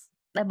this is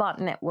about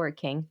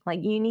networking.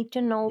 Like you need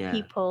to know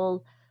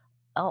people,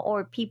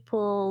 or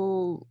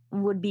people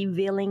would be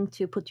willing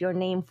to put your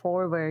name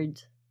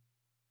forward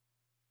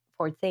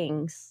for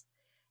things.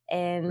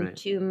 And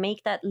to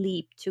make that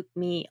leap took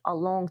me a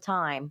long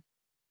time.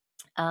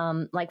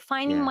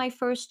 Finding my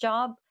first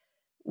job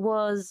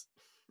was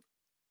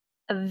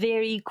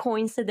very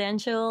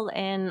coincidental,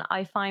 and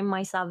I find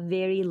myself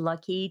very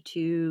lucky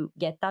to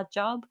get that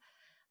job.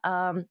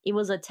 It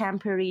was a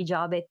temporary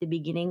job at the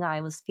beginning.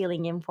 I was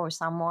filling in for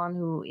someone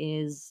who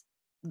is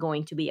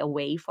going to be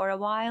away for a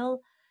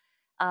while.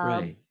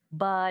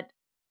 But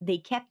they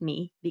kept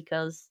me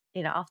because,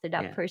 after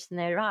that person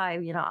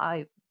arrived,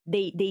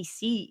 they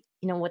see,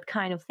 what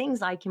kind of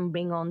things I can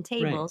bring on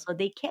table. So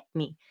they kept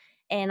me.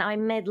 And I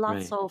met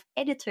lots of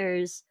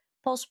editors,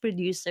 post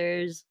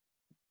producers,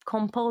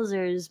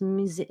 composers,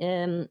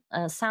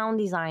 sound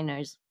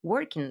designers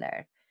working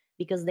there,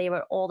 because they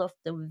were all of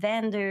the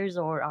vendors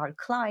or our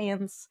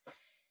clients.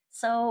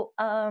 So,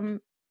 I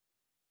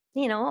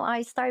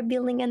started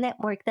building a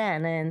network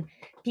then, and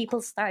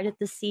people started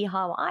to see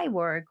how I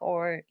work,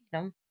 or,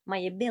 my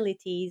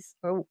abilities,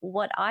 or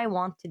what I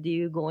want to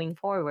do going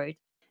forward.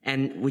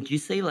 And would you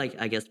say,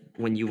 I guess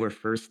when you were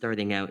first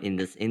starting out in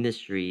this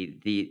industry,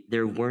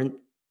 there weren't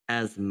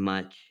as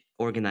much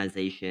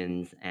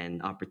organizations and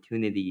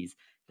opportunities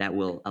that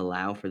will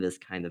allow for this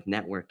kind of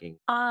networking?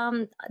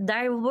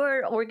 There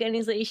were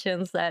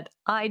organizations that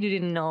I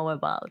didn't know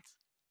about.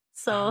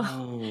 So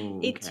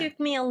it took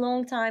me a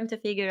long time to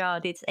figure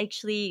out. It's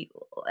actually,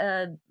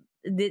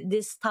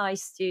 this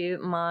ties to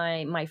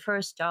my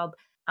first job.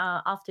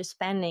 After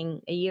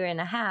spending a year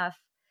and a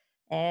half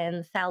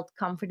and felt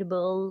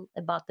comfortable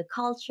about the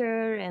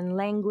culture and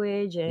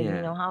language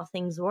and how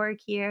things work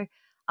here,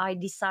 I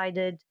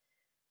decided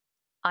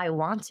I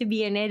want to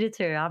be an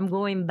editor. I'm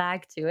going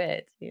back to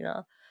it,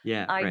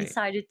 I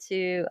decided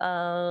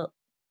to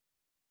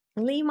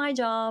leave my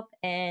job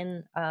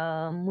and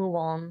move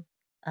on,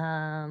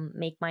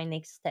 make my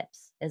next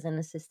steps as an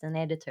assistant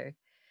editor.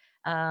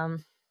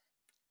 And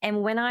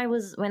when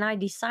I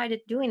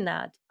decided doing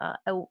that,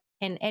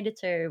 an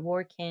editor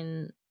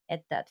working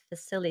at that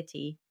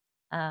facility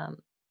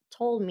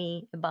told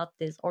me about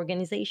this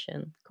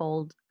organization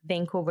called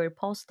Vancouver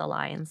Post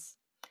Alliance,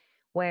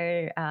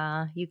 where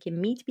you can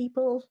meet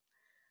people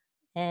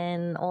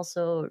and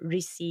also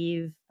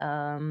receive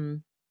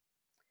lots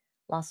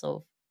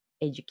of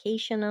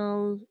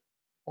educational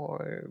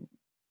or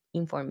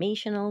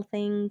informational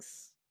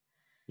things.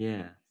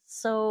 Yeah.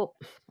 So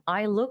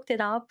I looked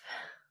it up.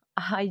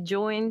 I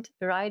joined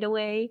right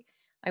away.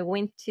 I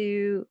went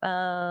to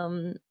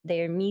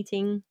their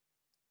meeting,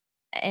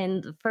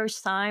 and the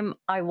first time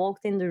I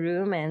walked in the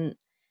room, and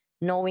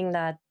knowing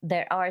that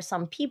there are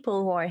some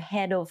people who are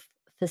head of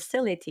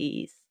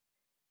facilities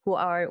who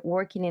are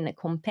working in a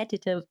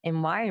competitive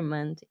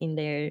environment in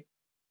their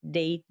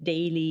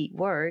daily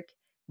work,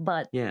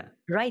 but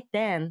right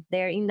then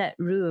they're in that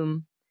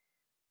room,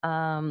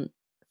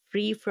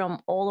 free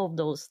from all of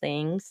those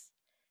things,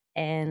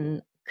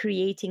 and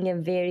creating a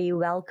very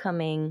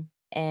welcoming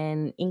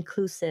and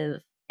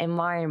inclusive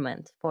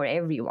environment for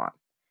everyone.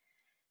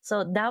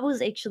 So that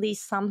was actually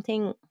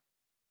something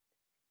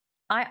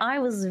I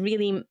was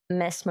really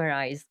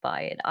mesmerized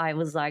by it. I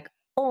was like,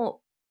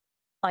 oh,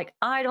 like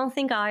I don't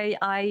think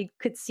I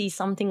could see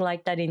something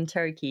like that in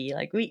Turkey.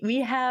 Like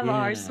we have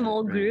our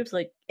small groups,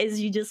 like as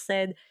you just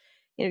said,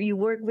 you know, you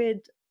work with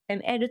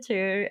an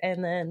editor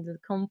and then the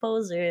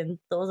composer, and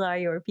those are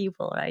your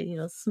people, right? You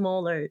know,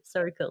 smaller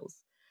circles.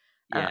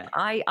 Yeah.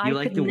 I You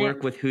like could to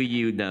work with who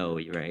you know,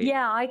 right?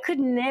 Yeah, I could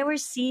never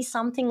see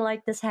something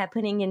like this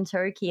happening in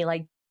Turkey.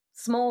 Like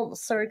small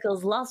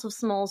circles, lots of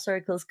small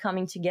circles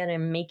coming together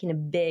and making a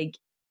big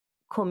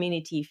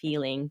community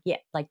feeling. Yeah,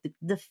 like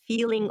the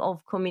feeling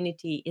of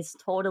community is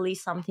totally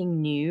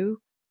something new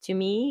to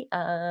me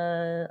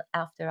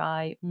after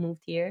I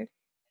moved here.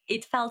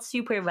 It felt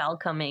super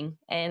welcoming.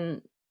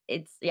 And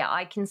it's, yeah,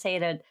 I can say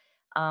that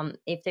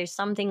if there's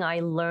something I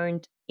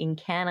learned in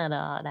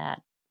Canada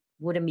that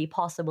wouldn't be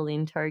possible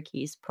in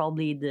Turkey, is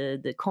probably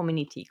the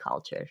community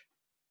culture.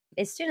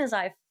 As soon as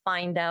I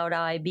find out,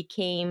 I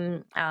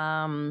became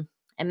a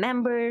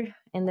member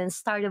and then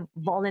started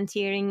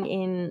volunteering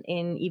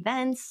in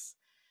events.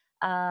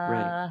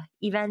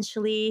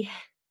 Eventually,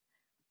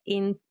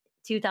 in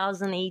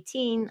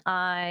 2018,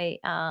 I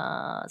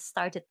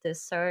started to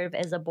serve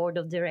as a board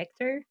of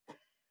director.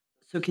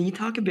 So can you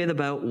talk a bit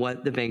about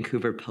what the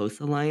Vancouver Post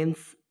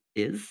Alliance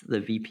is, the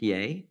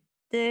VPA?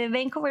 The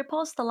Vancouver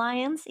Post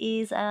Alliance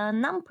is a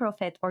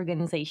nonprofit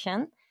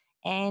organization,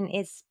 and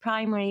its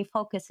primary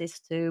focus is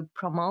to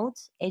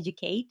promote,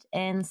 educate,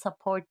 and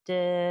support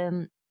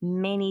the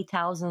many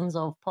thousands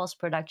of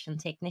post-production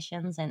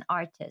technicians and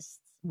artists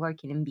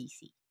working in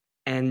BC.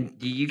 And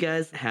do you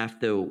guys have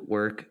to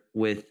work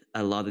with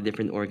a lot of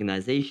different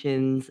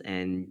organizations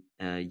and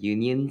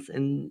unions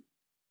and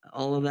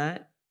all of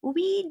that?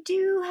 We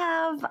do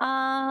have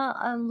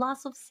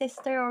lots of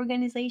sister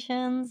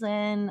organizations,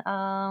 and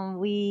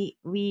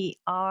we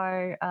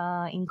are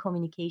in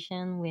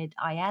communication with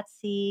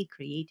IATSE,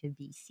 Creative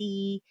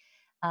BC,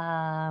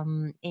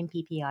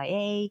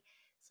 MPPIA.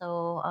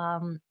 So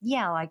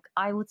yeah, like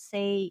I would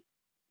say,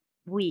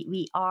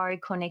 we are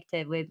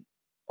connected with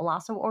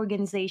lots of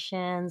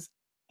organizations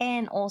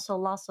and also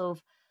lots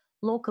of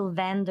local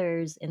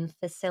vendors and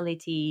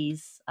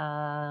facilities.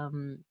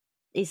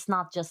 It's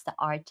not just the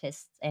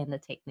artists and the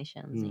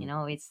technicians, you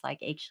know, it's like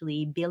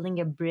actually building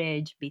a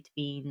bridge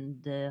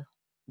between the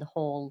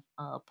whole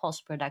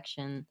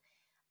post-production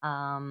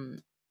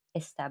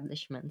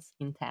establishments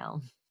in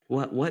town.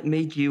 What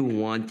made you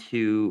want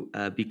to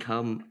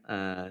become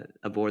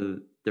a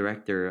board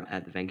director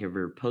at the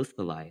Vancouver Post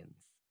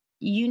Alliance?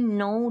 You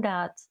know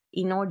that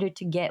in order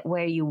to get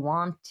where you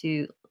want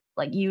to,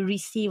 like, you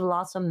receive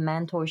lots of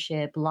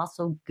mentorship, lots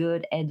of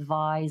good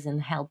advice and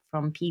help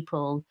from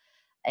people,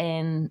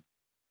 and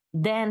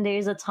then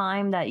there's a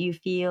time that you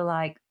feel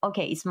like,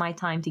 okay, it's my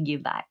time to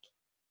give back.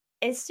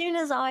 As soon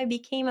as I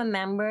became a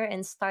member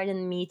and started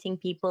meeting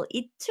people,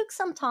 it took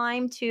some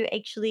time to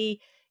actually,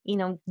 you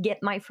know,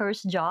 get my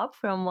first job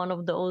from one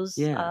of those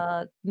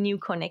new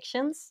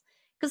connections,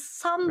 because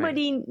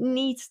somebody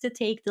needs to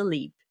take the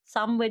leap.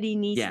 Somebody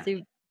needs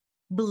to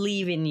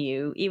believe in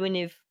you, even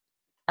if,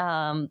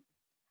 and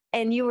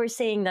you were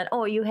saying that,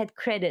 oh, you had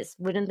credits,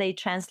 wouldn't they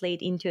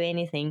translate into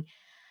anything?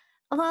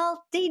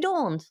 Well, they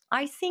don't.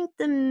 I think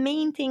the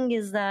main thing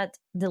is that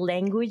the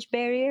language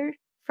barrier.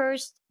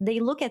 First,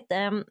 they look at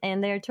them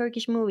and they're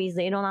Turkish movies,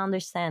 they don't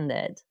understand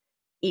it.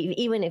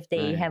 Even if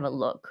they have a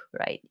look,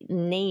 right?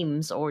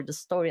 Names or the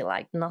story,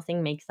 like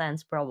nothing makes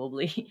sense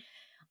probably.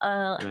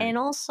 And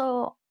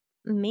also,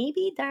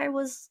 maybe there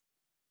was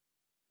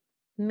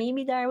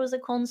a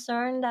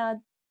concern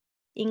that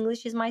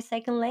English is my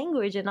second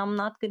language and I'm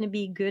not going to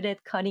be good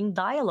at cutting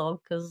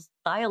dialogue, because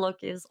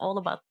dialogue is all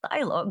about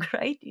dialogue,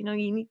 right? You know,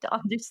 you need to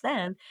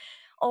understand.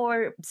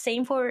 Or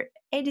same for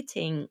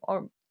editing,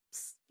 or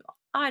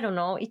I don't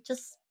know.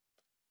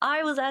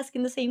 I was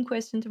asking the same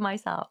question to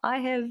myself. I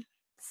have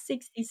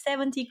 60,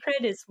 70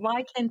 credits.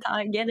 Why can't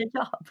I get a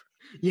job?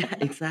 Yeah,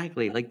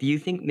 exactly. Like, do you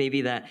think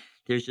maybe that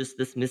there's just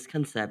this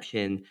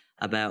misconception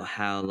about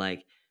how,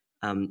 like,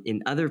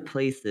 in other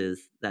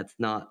places that's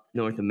not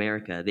North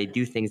America, they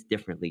do things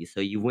differently, so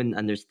you wouldn't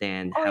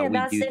understand how we do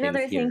that's things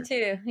another here. thing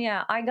too.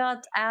 Yeah, I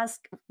got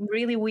asked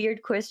really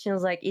weird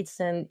questions, like it's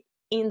an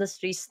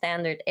industry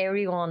standard.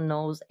 Everyone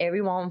knows,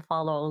 everyone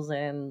follows,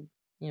 and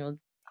you know,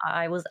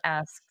 I was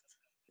asked.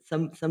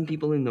 Some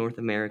people in North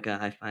America,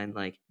 I find,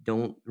 like,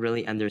 don't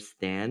really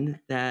understand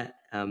that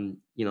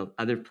you know,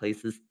 other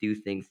places do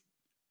things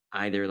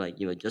either, like,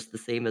 you know, just the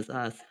same as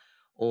us,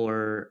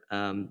 or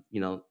you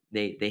know,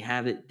 they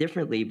have it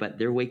differently, but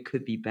their way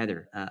could be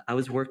better. I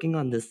was working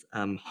on this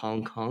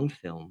Hong Kong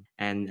film,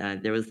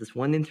 and there was this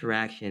one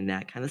interaction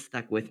that kind of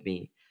stuck with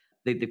me.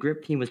 The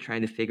grip team was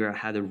trying to figure out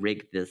how to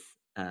rig this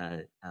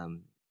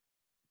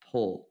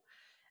pole,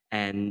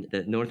 and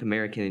the North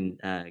American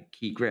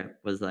key grip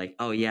was like,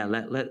 oh yeah,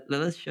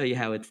 let's show you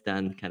how it's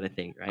done, kind of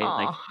thing, right?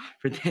 Like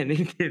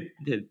pretending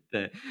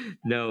to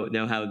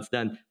know how it's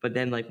done. But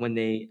then like when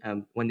they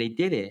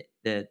did it,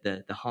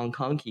 the Hong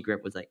Kong key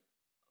grip was like,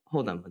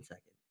 hold on one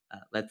second,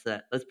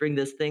 let's bring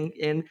this thing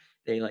in.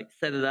 They like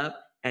set it up,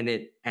 and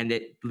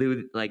it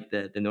blew like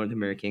the North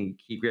American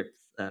key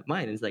grips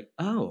mind. It's like,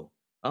 oh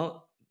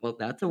well,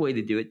 that's a way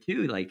to do it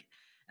too. Like,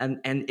 and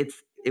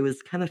it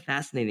was kind of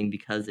fascinating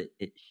because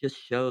it just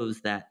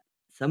shows that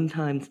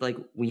sometimes like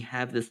we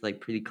have this like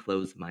pretty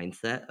closed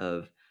mindset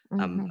of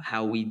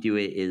how we do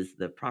it is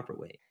the proper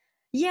way.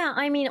 Yeah,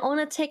 I mean, on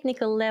a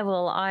technical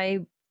level,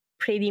 I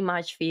pretty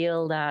much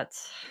feel that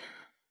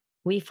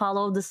we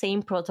follow the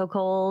same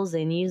protocols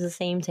and use the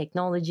same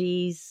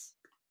technologies,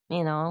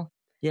 you know.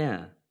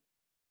 Yeah.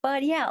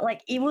 But yeah,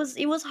 like it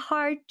was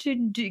hard to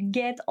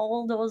get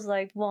all those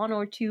like one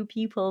or two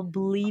people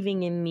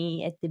believing in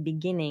me at the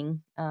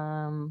beginning.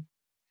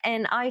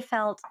 And I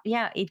felt,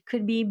 yeah, it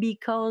could be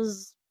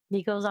because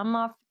I'm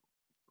not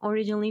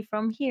originally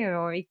from here,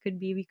 or it could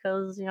be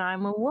because, you know,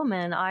 I'm a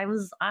woman. I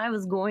was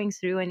going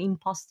through an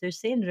imposter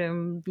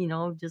syndrome, you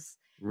know, just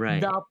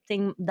Right.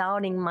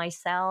 doubting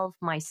myself,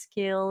 my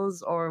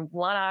skills, or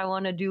what I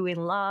want to do in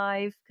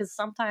life. Because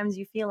sometimes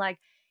you feel like,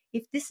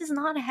 if this is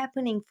not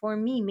happening for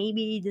me,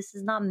 maybe this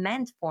is not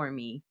meant for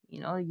me. You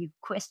know, you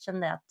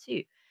question that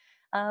too.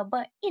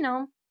 But, you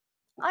know,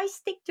 I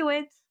stick to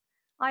it.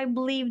 I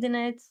believed in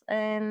it,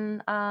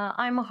 and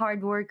I'm a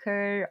hard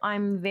worker.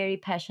 I'm very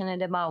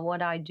passionate about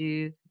what I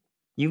do.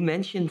 You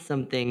mentioned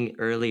something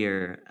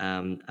earlier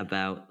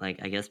about, like,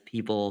 I guess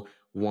people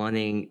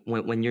wanting,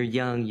 when you're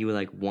young, you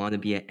like want to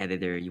be an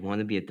editor, you want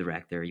to be a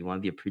director, you want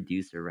to be a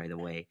producer right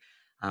away.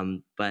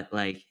 But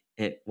like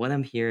what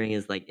I'm hearing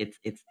is like it's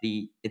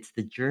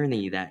the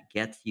journey that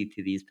gets you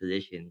to these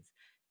positions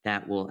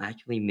that will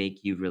actually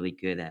make you really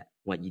good at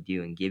what you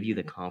do and give you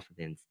the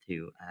confidence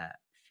to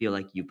feel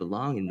like you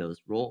belong in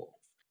those roles.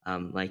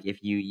 Like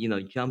if you know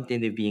jumped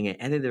into being an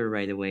editor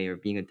right away or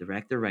being a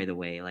director right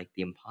away, like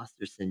the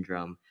imposter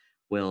syndrome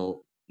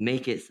will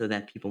make it so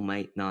that people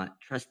might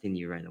not trust in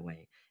you right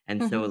away.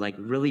 And so like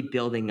really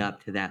building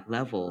up to that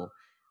level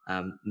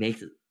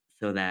makes it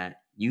so that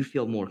you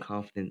feel more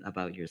confident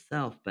about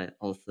yourself, but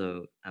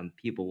also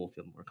people will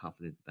feel more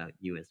confident about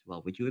you as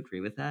well. Would you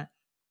agree with that?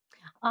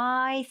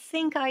 I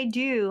think I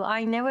do.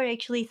 I never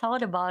actually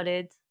thought about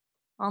it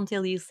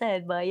until you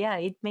said, but yeah,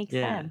 it makes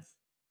Yeah. sense.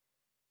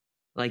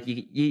 Like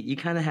you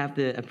kind of have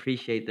to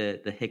appreciate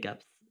the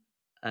hiccups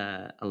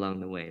along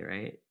the way,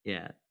 right?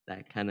 Yeah,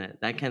 that kind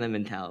of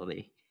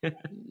mentality.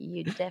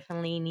 You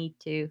definitely need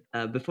to.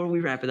 Before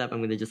we wrap it up, I'm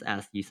going to just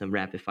ask you some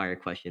rapid fire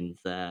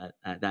questions that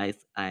I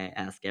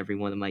ask every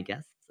one of my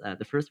guests.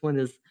 The first one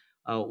is,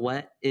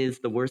 what is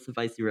the worst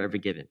advice you were ever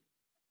given?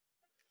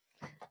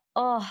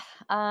 Oh,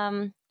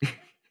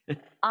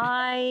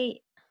 I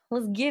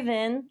was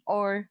given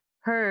or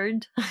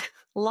heard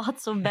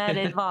lots of bad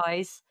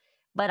advice,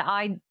 but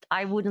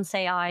I wouldn't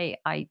say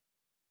I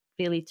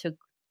really took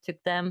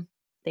them.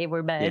 They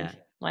were bad.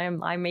 Yeah.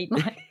 I made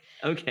my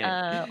Okay.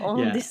 own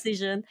Yeah.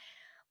 decision.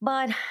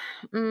 But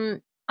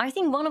I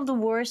think one of the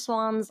worst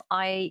ones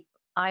I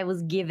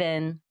was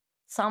given,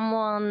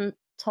 someone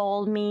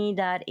told me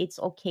that it's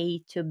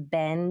okay to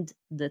bend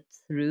the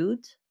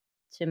truth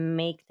to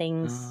make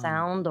things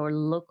sound or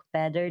look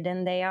better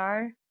than they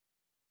are.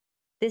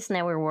 This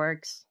never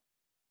works.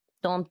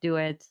 Don't do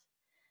it.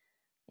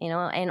 You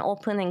know, and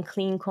open and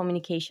clean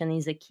communication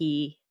is a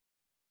key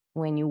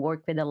when you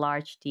work with a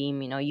large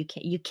team. You know,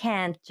 you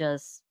can't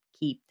just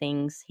keep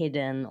things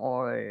hidden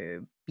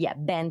or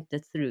bend the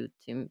truth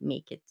to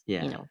make it,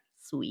 you know,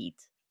 sweet.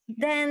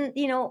 Then,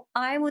 you know,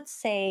 I would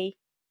say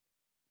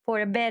for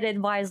a bad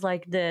advice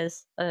like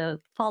this,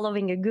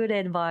 following a good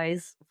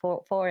advice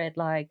for it,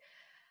 like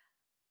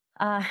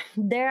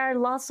there are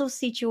lots of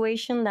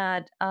situations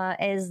that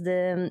as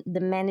the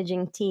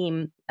managing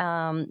team,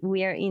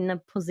 we are in a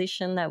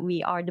position that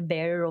we are the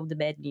bearer of the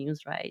bad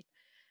news, right?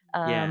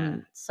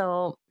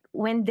 So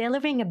when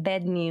delivering a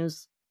bad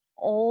news,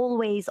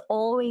 always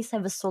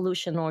have a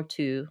solution or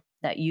two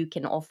that you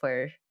can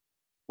offer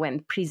when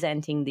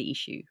presenting the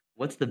issue.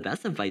 What's the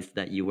best advice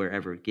that you were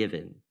ever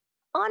given?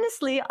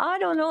 Honestly, I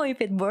don't know if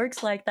it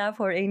works like that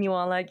for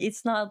anyone. Like,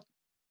 it's not,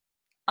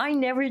 I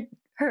never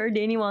heard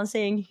anyone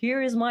saying,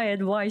 here is my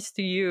advice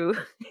to you.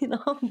 You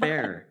know?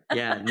 Fair.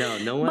 Yeah,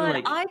 no one but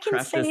like I can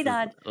say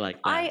that,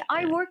 like that.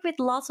 I work with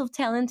lots of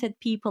talented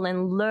people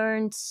and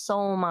learned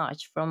so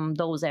much from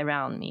those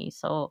around me.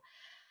 So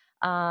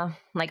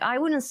like, I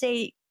wouldn't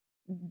say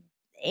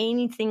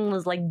anything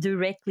was like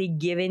directly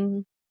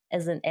given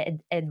as an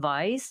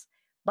advice,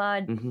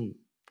 but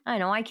I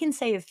know I can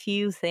say a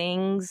few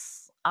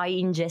things I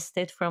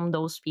ingested from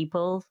those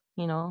people,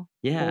 you know,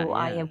 who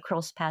I have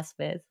crossed paths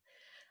with.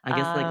 I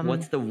guess like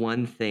what's the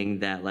one thing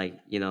that like,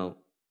 you know,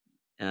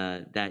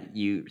 that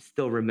you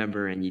still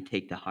remember and you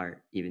take to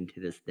heart even to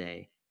this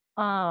day?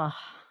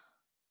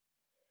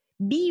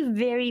 Be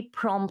very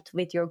prompt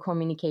with your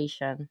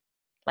communication.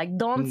 Like,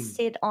 don't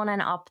sit on an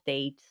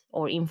update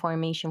or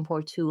information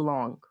for too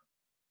long.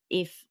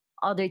 if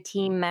other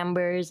team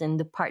members and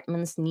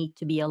departments need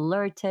to be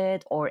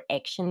alerted or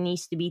action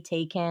needs to be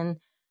taken.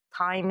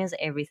 Time is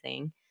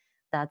everything.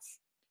 That's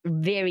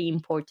very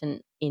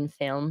important in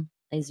film.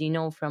 As you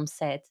know from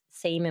set,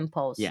 same in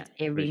post. Yeah,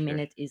 every for sure.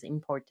 minute is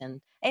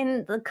important.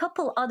 And a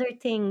couple other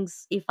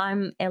things, if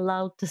I'm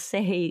allowed to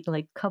say,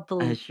 like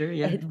couple Sure,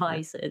 yeah.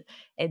 advice.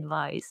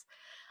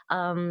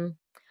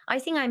 I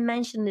think I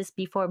mentioned this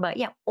before, but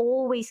yeah,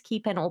 always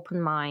keep an open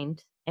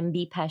mind and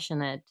be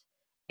passionate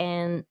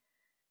and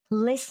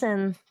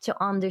listen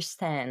to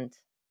understand,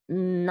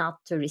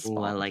 not to respond.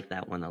 Oh, I like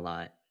that one a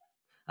lot.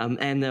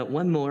 And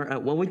one more.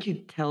 What would you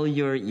tell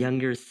your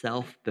younger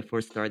self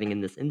before starting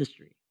in this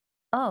industry?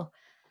 Oh,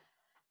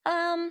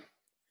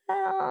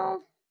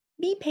 well,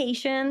 be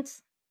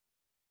patient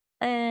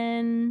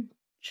and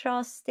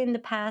trust in the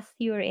path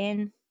you're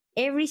in.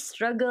 Every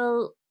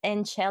struggle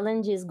and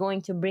challenge is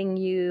going to bring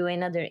you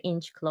another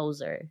inch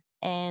closer.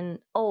 And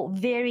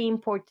very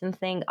important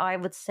thing I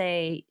would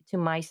say to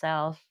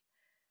myself,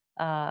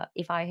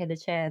 if I had a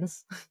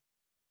chance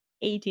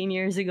 18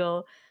 years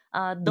ago,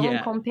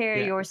 don't compare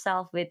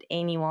yourself with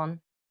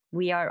anyone.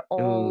 We are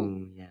all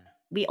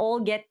we all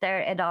get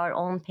there at our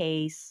own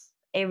pace.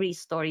 Every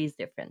story is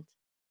different.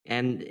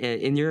 And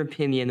in your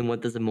opinion,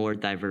 what does a more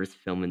diverse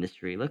film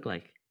industry look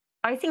like?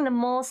 I think the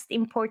most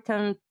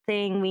important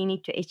thing we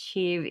need to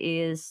achieve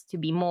is to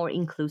be more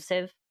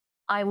inclusive.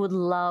 I would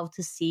love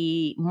to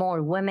see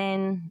more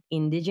women,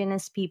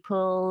 indigenous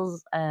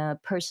peoples,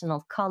 person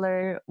of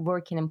color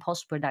working in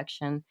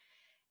post-production,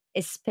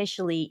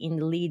 especially in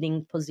the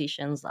leading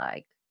positions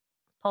like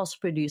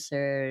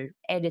post-producer,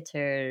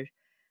 editor,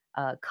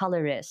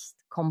 colorist,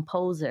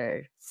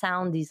 composer,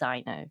 sound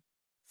designer.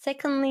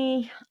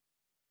 Secondly,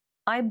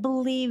 I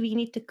believe we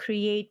need to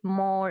create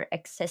more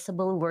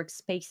accessible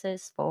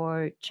workspaces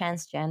for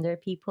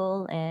transgender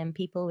people and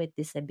people with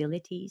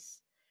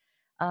disabilities.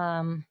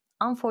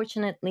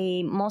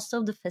 Unfortunately, most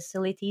of the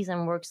facilities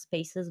and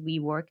workspaces we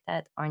worked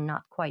at are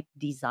not quite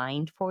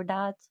designed for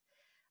that.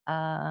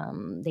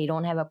 They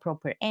don't have a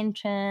proper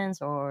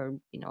entrance or,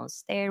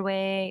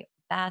 stairway,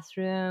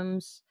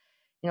 bathrooms.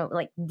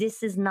 Like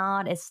this is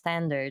not a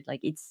standard.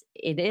 Like it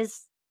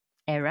is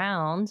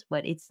around,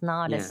 but it's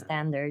not a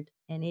standard,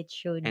 and it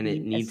should and be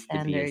it needs a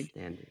standard to be a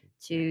standard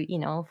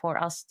to for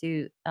us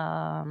to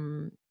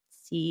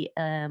see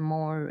a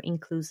more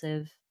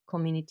inclusive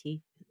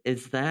community.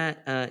 Is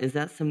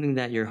that something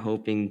that you're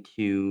hoping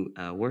to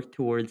work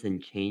towards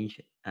and change,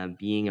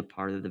 being a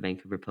part of the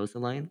Vancouver Post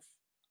Alliance?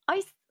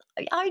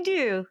 I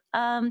do.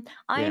 I'm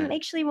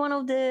actually one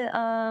of the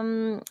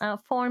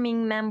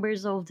forming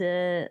members of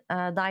the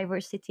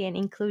Diversity and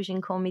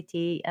Inclusion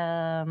Committee.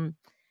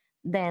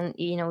 Then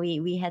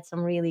we had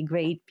some really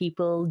great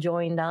people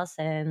joined us,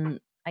 and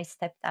I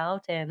stepped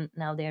out, and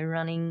now they're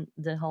running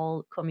the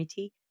whole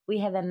committee. We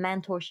have a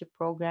mentorship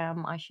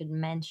program I should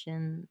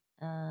mention.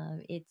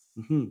 It's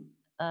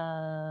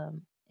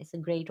a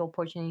great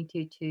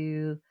opportunity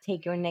to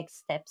take your next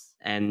steps.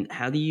 And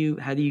how do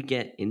you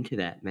get into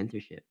that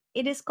mentorship?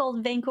 It is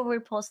called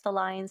Vancouver Post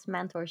Alliance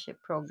Mentorship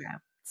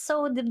Program.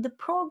 So the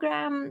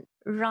program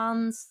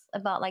runs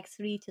about like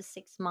 3 to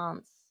 6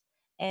 months,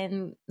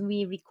 and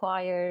we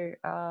require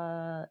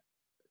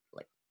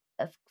like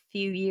a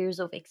few years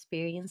of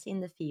experience in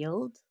the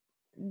field.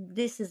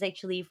 This is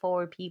actually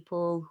for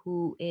people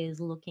who is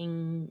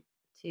looking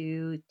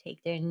to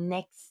take their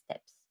next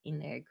steps in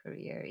their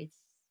career. It's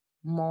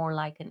more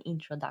like an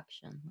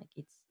introduction. Like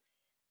it's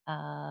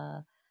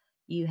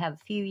you have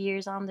a few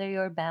years under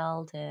your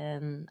belt,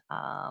 and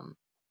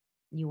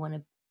you want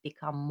to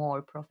become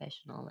more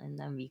professional, and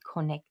then we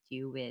connect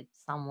you with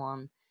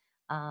someone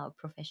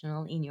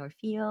professional in your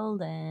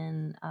field,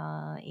 and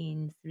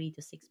in 3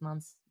 to 6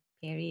 months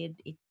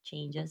period it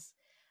changes.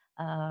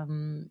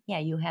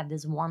 You have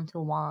this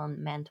one-to-one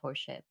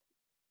mentorship.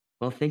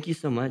 Well, thank you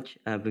so much,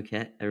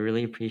 Bhuket. I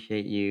really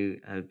appreciate you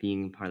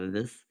being part of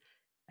this,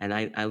 and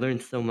I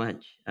learned so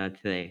much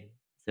today,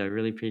 so I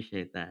really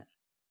appreciate that.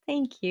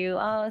 Thank you.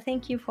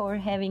 Thank you for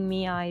having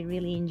me. I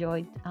really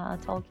enjoyed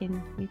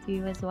talking with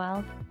you as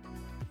well.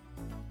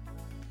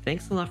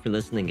 Thanks a lot for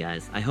listening,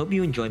 guys. I hope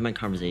you enjoyed my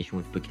conversation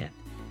with Bhuket.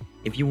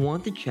 If you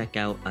want to check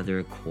out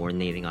other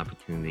coordinating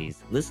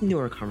opportunities, listen to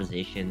our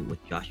conversation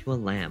with Joshua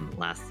Lamb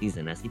last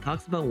season as he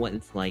talks about what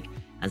it's like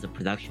as a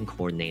production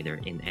coordinator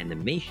in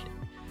animation.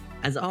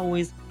 As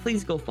always,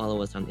 please go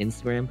follow us on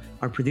Instagram.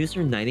 Our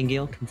producer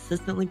Nightingale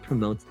consistently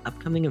promotes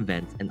upcoming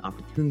events and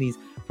opportunities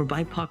for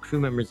BIPOC crew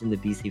members in the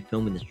BC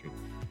film industry.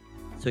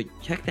 So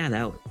check that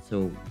out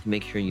to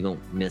make sure you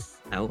don't miss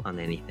out on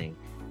anything.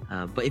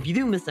 But if you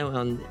do miss out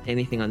on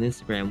anything on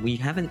Instagram, we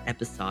have an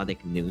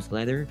episodic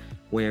newsletter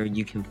where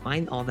you can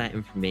find all that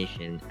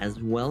information as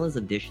well as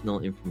additional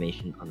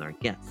information on our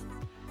guests.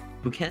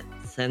 Bhuket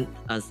sent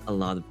us a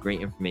lot of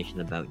great information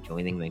about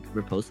joining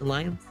Vancouver Post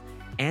Alliance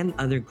and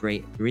other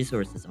great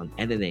resources on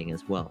editing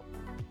as well.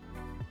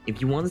 If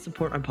you want to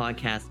support our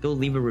podcast, go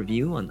leave a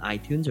review on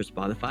iTunes or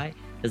Spotify,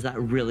 as that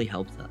really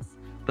helps us.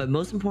 But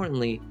most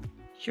importantly,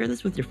 share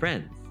this with your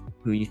friends.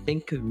 who you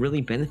think could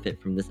really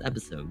benefit from this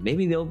episode.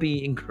 Maybe they'll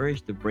be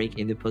encouraged to break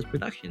into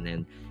post-production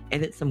and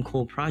edit some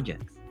cool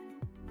projects.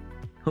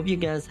 Hope you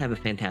guys have a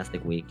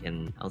fantastic week,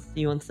 and I'll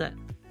see you on set.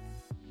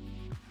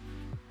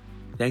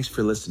 Thanks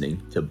for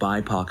listening to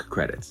BIPOC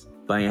Credits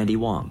by Andy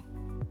Wong.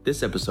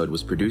 This episode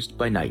was produced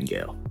by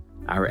Nightingale.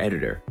 Our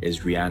editor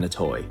is Rihanna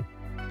Toy.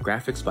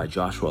 Graphics by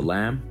Joshua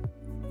Lamb.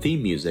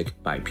 Theme music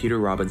by Peter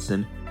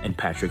Robinson and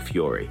Patrick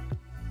Fiore.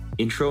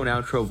 Intro and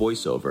outro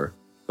voiceover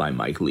by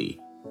Mike Lee.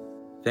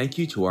 Thank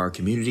you to our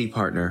community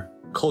partner,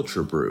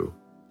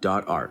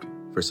 culturebrew.art,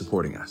 for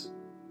supporting us.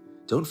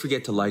 Don't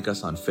forget to like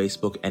us on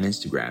Facebook and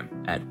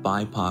Instagram at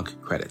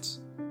BIPOC Credits.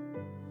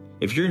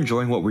 If you're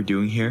enjoying what we're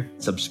doing here,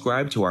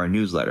 subscribe to our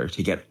newsletter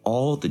to get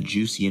all the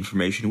juicy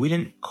information we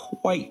didn't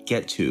quite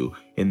get to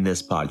in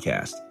this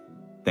podcast.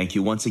 Thank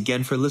you once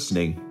again for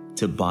listening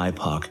to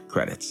BIPOC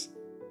Credits.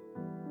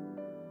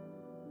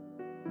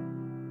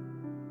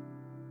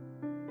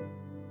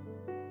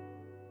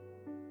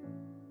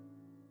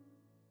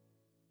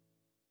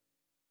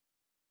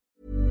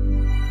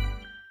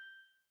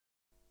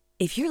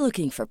 If you're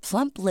looking for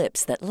plump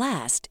lips that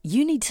last,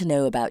 you need to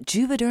know about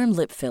Juvederm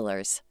lip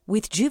fillers.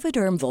 With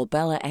Juvederm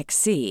Volbella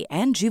XC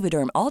and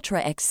Juvederm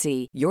Ultra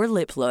XC, your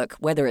lip look,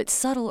 whether it's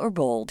subtle or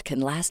bold, can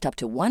last up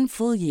to 1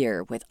 full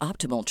year with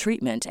optimal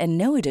treatment and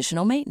no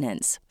additional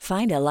maintenance.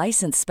 Find a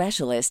licensed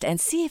specialist and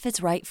see if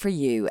it's right for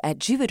you at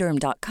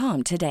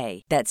Juvederm.com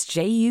today. That's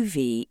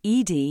JUVEDERM.com.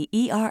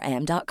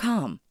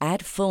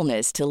 Add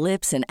fullness to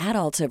lips in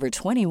adults over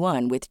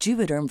 21 with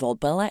Juvederm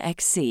Volbella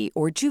XC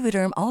or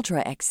Juvederm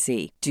Ultra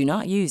XC. Do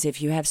not use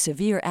if you have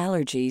severe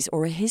allergies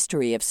or a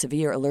history of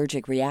severe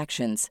allergic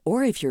reactions,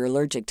 or if you're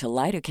allergic to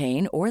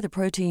lidocaine or the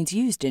proteins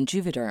used in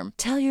Juvederm.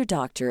 Tell your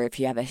doctor if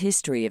you have a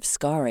history of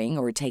scarring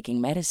or taking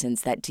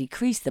medicines that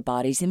decrease the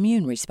body's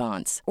immune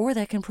response or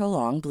that can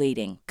prolong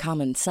bleeding.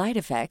 Common side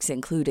effects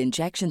include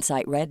injection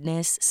site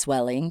redness,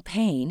 swelling,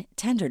 pain,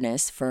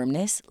 tenderness,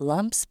 firmness,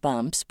 lumps,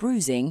 bumps,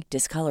 bruising,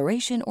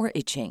 discoloration, or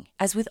itching.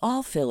 As with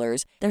all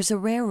fillers, there's a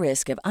rare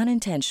risk of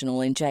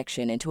unintentional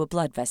injection into a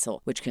blood vessel,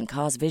 which can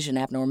cause vision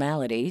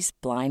abnormalities,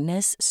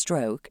 blindness,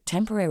 stroke,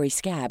 temporary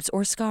scabs,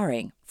 or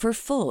scarring. For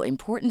full,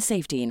 important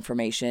safety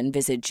information,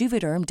 visit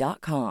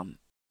Juvederm.com.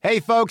 Hey,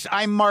 folks,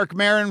 I'm Mark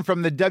Maron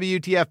from the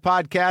WTF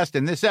Podcast,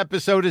 and this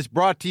episode is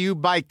brought to you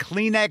by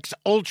Kleenex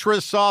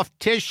Ultra Soft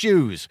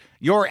Tissues,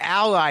 your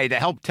ally to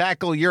help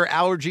tackle your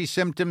allergy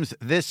symptoms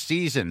this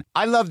season.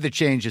 I love the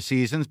change of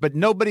seasons, but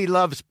nobody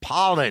loves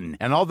pollen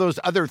and all those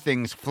other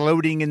things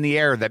floating in the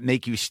air that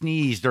make you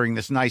sneeze during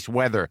this nice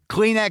weather.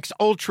 Kleenex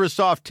Ultra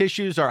Soft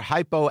Tissues are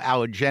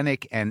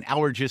hypoallergenic and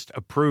allergist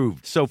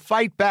approved, so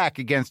fight back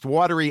against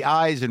watery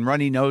eyes and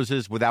runny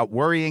noses without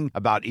worrying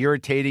about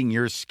irritating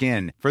your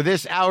skin. For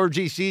this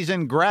allergy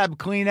season, grab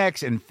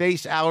Kleenex and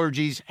face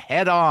allergies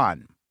head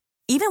on.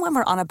 Even when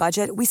we're on a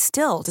budget, we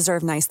still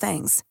deserve nice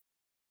things.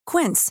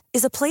 Quince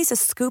is a place to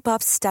scoop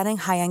up stunning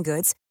high-end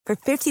goods for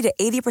 50 to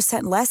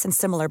 80% less than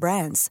similar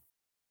brands.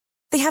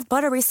 They have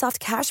buttery soft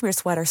cashmere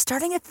sweaters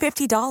starting at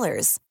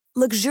 $50,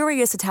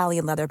 luxurious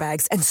Italian leather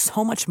bags, and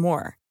so much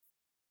more.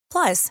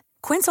 Plus,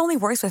 Quince only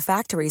works with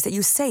factories that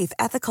use safe,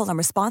 ethical, and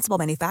responsible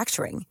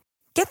manufacturing.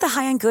 Get the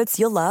high-end goods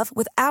you'll love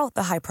without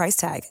the high price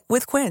tag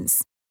with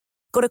Quince.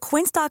 Go to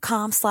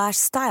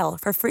quince.com/style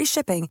for free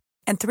shipping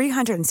and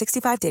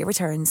 365-day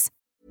returns.